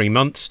previous 3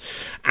 months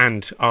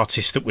and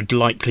artists that would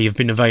likely have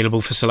been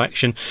available for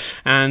selection.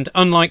 And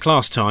unlike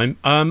last time,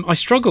 I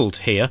struggled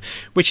here,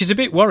 which is a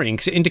bit worrying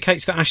because it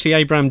indicates that Ashley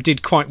Abraham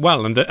did quite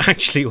well, and that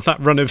actually all that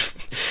run of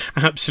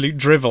absolute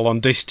drivel on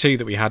disc 2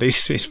 that we had is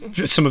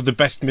some of the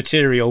best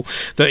material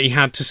that he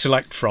had to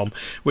select from,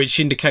 which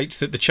indicates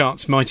that the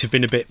charts might have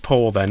been a bit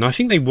poor then. I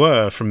think they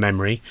were, from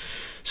memory.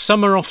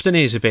 Summer often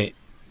is a bit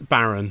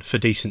barren for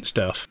decent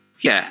stuff.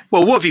 Yeah.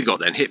 Well, what have you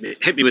got then? Hit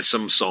me with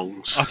some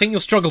songs. I think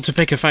you'll struggle to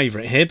pick a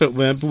favourite here, but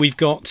we've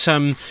got...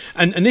 and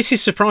this is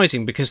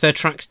surprising because their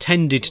tracks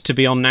tended to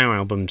be on Now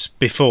albums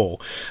before.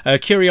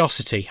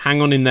 Curiosity,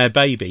 Hang On In There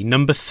Baby,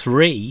 number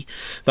 3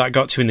 that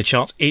got to in the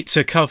charts. It's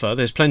a cover.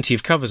 There's plenty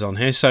of covers on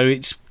here, so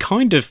it's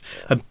kind of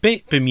a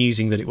bit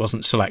bemusing that it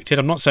wasn't selected.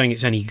 I'm not saying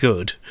it's any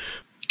good.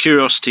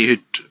 Curiosity,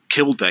 who'd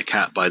killed their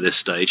cat by this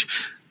stage,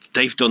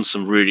 they've done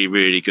some really,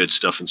 really good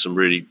stuff and some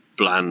really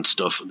bland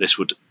stuff. This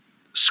would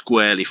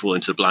squarely fall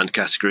into the bland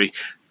category.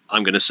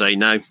 I'm going to say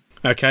no.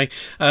 Okay.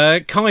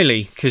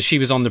 Kylie, because she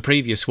was on the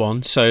previous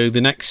one, so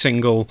the next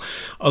single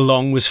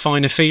along was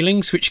Finer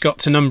Feelings, which got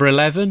to number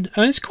 11.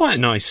 It's quite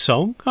a nice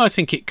song. I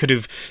think it could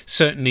have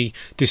certainly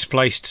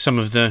displaced some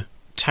of the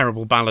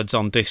terrible ballads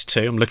on disc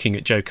 2. I'm looking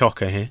at Joe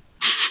Cocker here.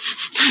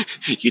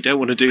 You don't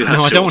want to do that.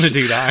 No, I don't want to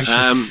do that,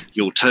 actually.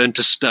 You'll turn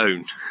to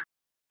stone.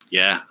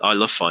 Yeah, I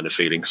love Finer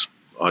Feelings.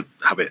 I'd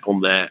have it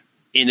on there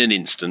in an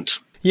instant.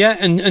 Yeah,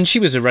 and she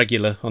was a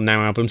regular on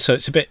Now album, so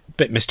it's a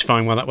bit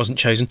mystifying why that wasn't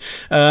chosen.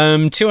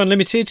 2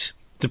 Unlimited,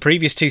 the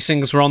previous 2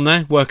 singles were on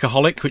there.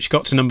 Workaholic, which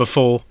got to number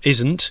 4,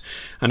 isn't,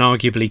 and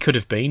arguably could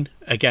have been.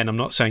 Again, I'm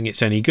not saying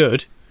it's any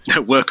good.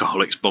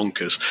 Workaholic's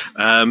bonkers.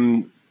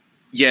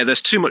 Yeah,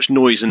 there's too much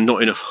noise and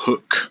not enough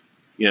hook.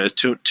 You know,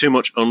 there's too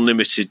much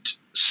unlimited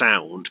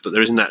sound, but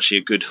there isn't actually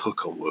a good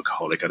hook on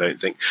Workaholic, I don't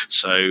think.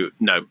 So,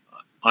 no,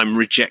 I'm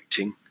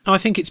rejecting. I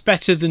think it's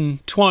better than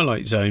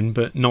Twilight Zone,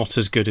 but not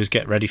as good as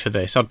Get Ready for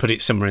This. I'd put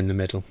it somewhere in the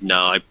middle.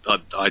 No,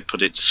 I'd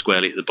put it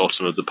squarely at the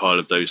bottom of the pile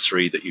of those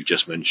 3 that you've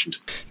just mentioned.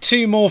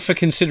 2 more for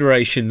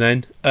consideration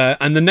then.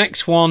 And the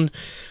next one,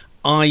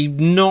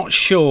 I'm not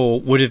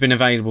sure would have been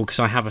available because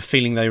I have a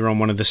feeling they were on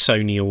one of the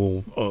Sony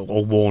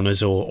or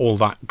Warners or all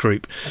that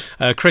group.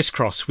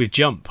 Crisscross with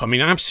Jump. I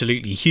mean,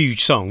 absolutely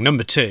huge song,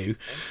 number 2,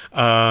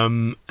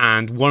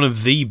 and one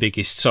of the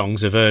biggest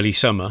songs of early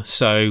summer.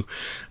 So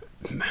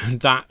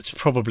that's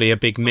probably a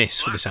big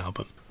miss for this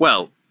album.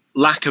 Well,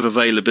 lack of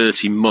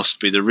availability must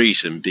be the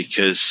reason,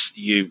 because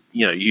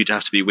you'd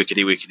have to be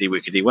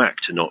wickety whack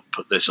to not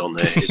put this on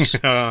there. It's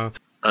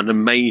an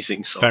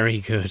amazing song. Very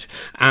good.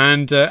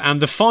 And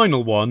the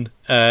final one,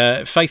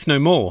 Faith No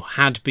More,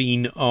 had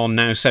been on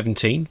Now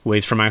 17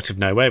 with From Out of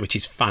Nowhere, which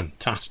is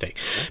fantastic.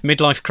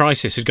 Midlife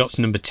Crisis had got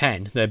to number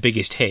 10, their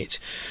biggest hit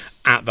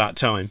at that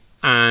time.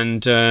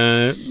 And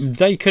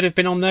they could have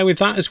been on there with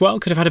that as well.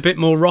 Could have had a bit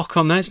more rock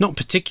on there. It's not a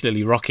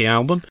particularly rocky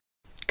album.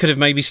 Could have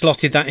maybe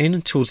slotted that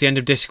in towards the end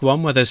of disc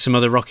 1 where there's some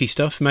other rocky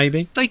stuff,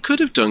 maybe. They could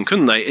have done,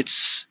 couldn't they?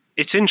 It's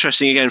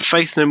interesting, again,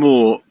 Faith No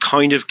More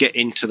kind of get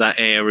into that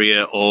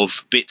area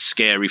of bit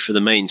scary for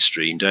the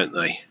mainstream, don't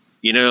they?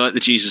 You know, like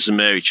the Jesus and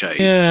Mary chain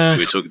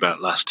we were talking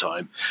about last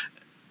time.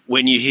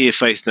 When you hear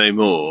Faith No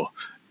More,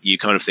 you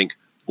kind of think,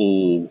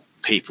 oh,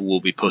 people will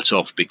be put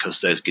off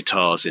because there's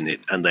guitars in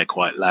it, and they're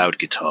quite loud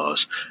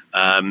guitars.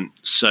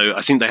 So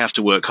I think they have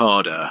to work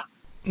harder.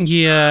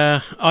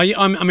 Yeah,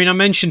 I mean, I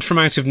mentioned From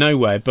Out of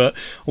Nowhere, but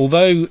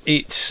although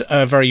it's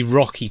a very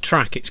rocky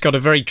track, it's got a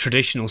very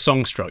traditional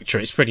song structure.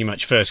 It's pretty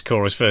much first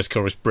chorus,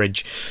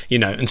 bridge,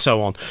 and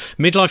so on.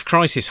 Midlife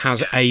Crisis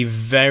has a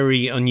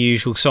very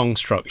unusual song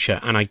structure,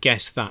 and I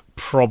guess that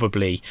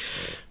probably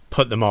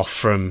put them off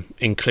from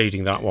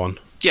including that one.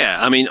 Yeah,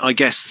 I mean, I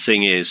guess the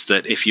thing is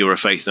that if you're a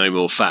Faith No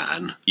More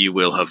fan, you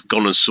will have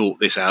gone and sought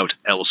this out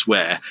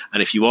elsewhere.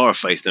 And if you are a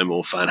Faith No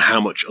More fan, how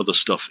much other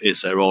stuff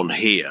is there on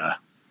here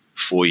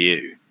for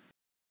you?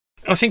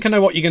 I think I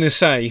know what you're going to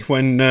say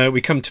when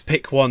we come to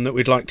pick one that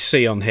we'd like to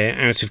see on here.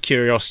 Out of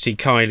curiosity,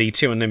 Kylie,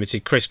 2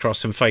 Unlimited,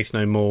 Crisscross and Faith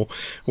No More.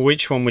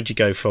 Which one would you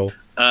go for?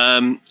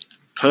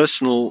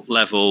 Personal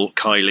level,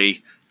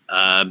 Kylie.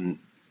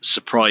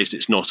 Surprised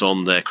it's not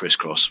on there,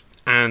 Crisscross.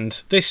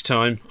 And this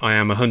time I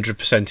am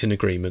 100% in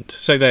agreement.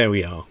 So there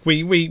we are.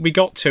 We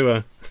got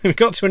to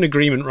an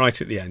agreement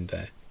right at the end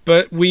there.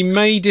 But we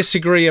may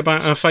disagree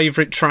about our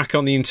favourite track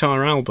on the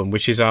entire album,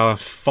 which is our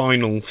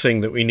final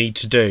thing that we need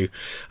to do.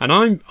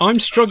 And I'm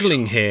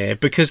struggling here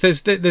because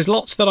there's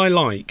lots that I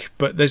like,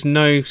 but there's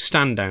no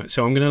standout.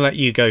 So I'm going to let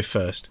you go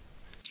first.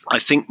 I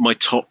think my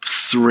top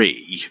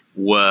 3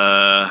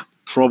 were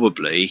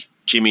probably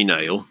Jimmy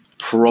Nail,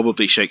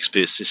 probably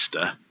Shakespeare's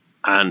Sister,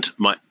 and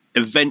my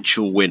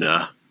eventual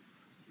winner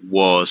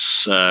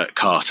was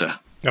Carter.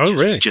 Oh,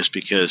 really? Just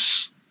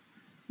because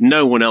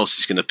no one else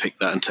is going to pick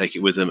that and take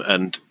it with them,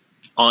 and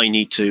I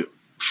need to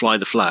fly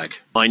the flag.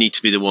 I need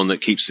to be the one that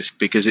keeps this,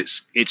 because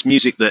it's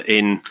music that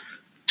in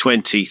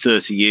 20,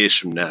 30 years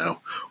from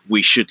now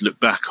we should look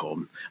back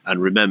on and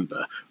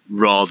remember,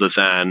 rather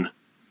than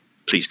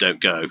Please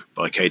Don't Go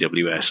by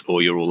KWS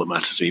or You're All That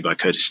Matters to Me by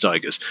Curtis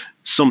Stigers.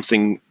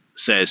 Something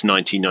says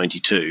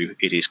 1992,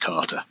 it is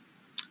Carter.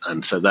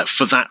 And so that,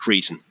 for that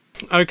reason.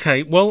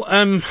 Okay, well,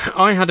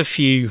 I had a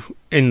few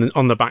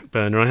on the back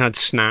burner. I had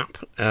Snap,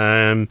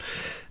 and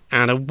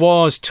I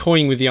was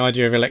toying with the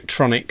idea of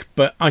electronic,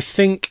 but I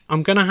think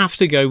I'm going to have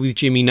to go with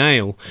Jimmy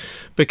Nail,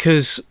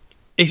 because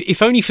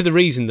if only for the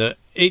reason that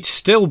it's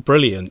still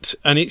brilliant,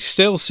 and it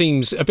still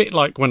seems a bit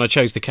like when I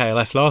chose the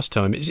KLF last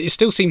time. It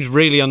still seems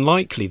really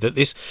unlikely that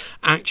this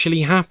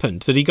actually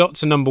happened, that he got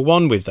to number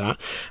 1 with that,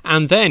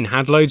 and then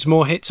had loads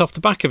more hits off the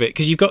back of it,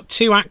 because you've got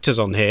 2 actors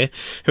on here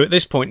who at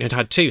this point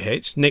had 2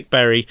 hits, Nick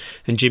Berry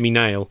and Jimmy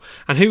Nail,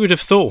 and who would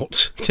have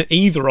thought that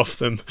either of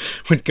them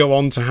would go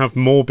on to have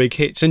more big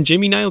hits, and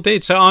Jimmy Nail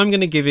did. So I'm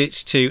going to give it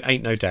to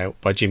Ain't No Doubt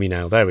by Jimmy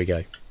Nail. There we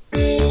go.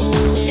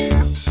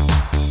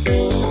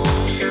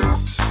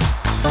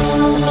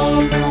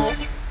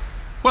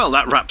 Well,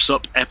 that wraps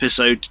up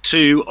episode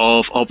 2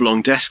 of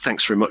Oblong Desk.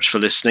 Thanks very much for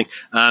listening.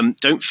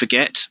 Don't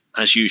forget,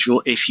 as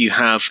usual, if you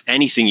have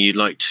anything you'd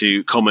like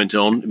to comment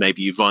on,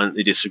 maybe you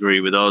violently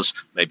disagree with us,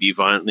 maybe you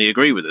violently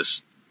agree with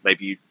us,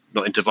 maybe you're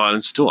not into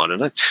violence at all, I don't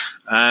know.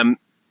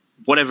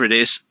 Whatever it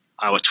is,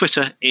 our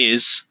Twitter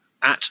is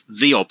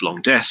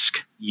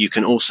 @TheOblongDesk. You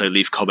can also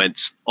leave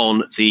comments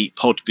on the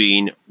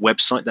Podbean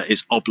website. That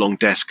is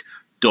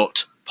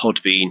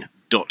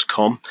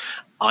oblongdesk.podbean.com.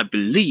 I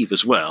believe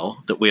as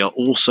well that we are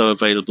also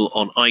available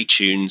on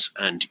iTunes,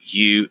 and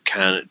you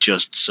can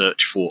just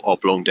search for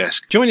Oblong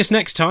Desk. Join us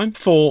next time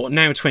for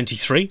Now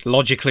 23,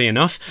 logically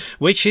enough,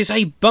 which is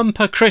a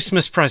bumper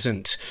Christmas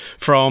present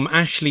from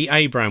Ashley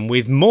Abram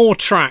with more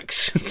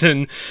tracks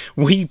than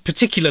we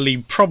particularly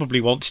probably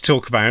want to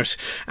talk about,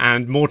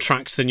 and more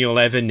tracks than you'll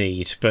ever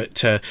need.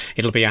 But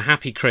it'll be a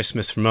happy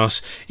Christmas from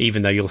us,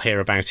 even though you'll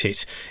hear about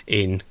it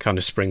in kind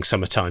of spring,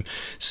 summertime.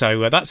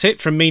 So that's it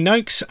from me,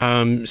 Noakes.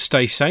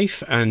 Stay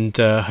safe. And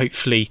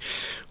hopefully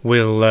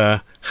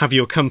we'll have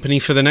your company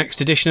for the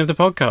next edition of the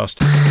podcast.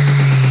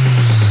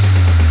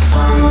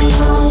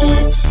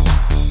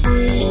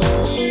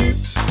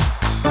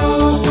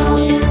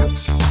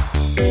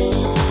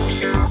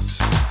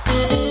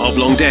 The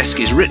Oblong Desk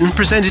is written,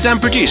 presented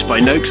and produced by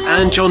Noakes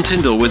and John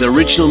Tyndall, with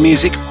original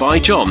music by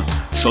John.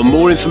 For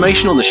more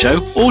information on the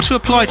show or to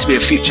apply to be a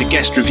future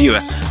guest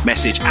reviewer,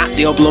 message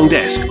 @The Oblong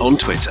Desk on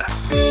Twitter.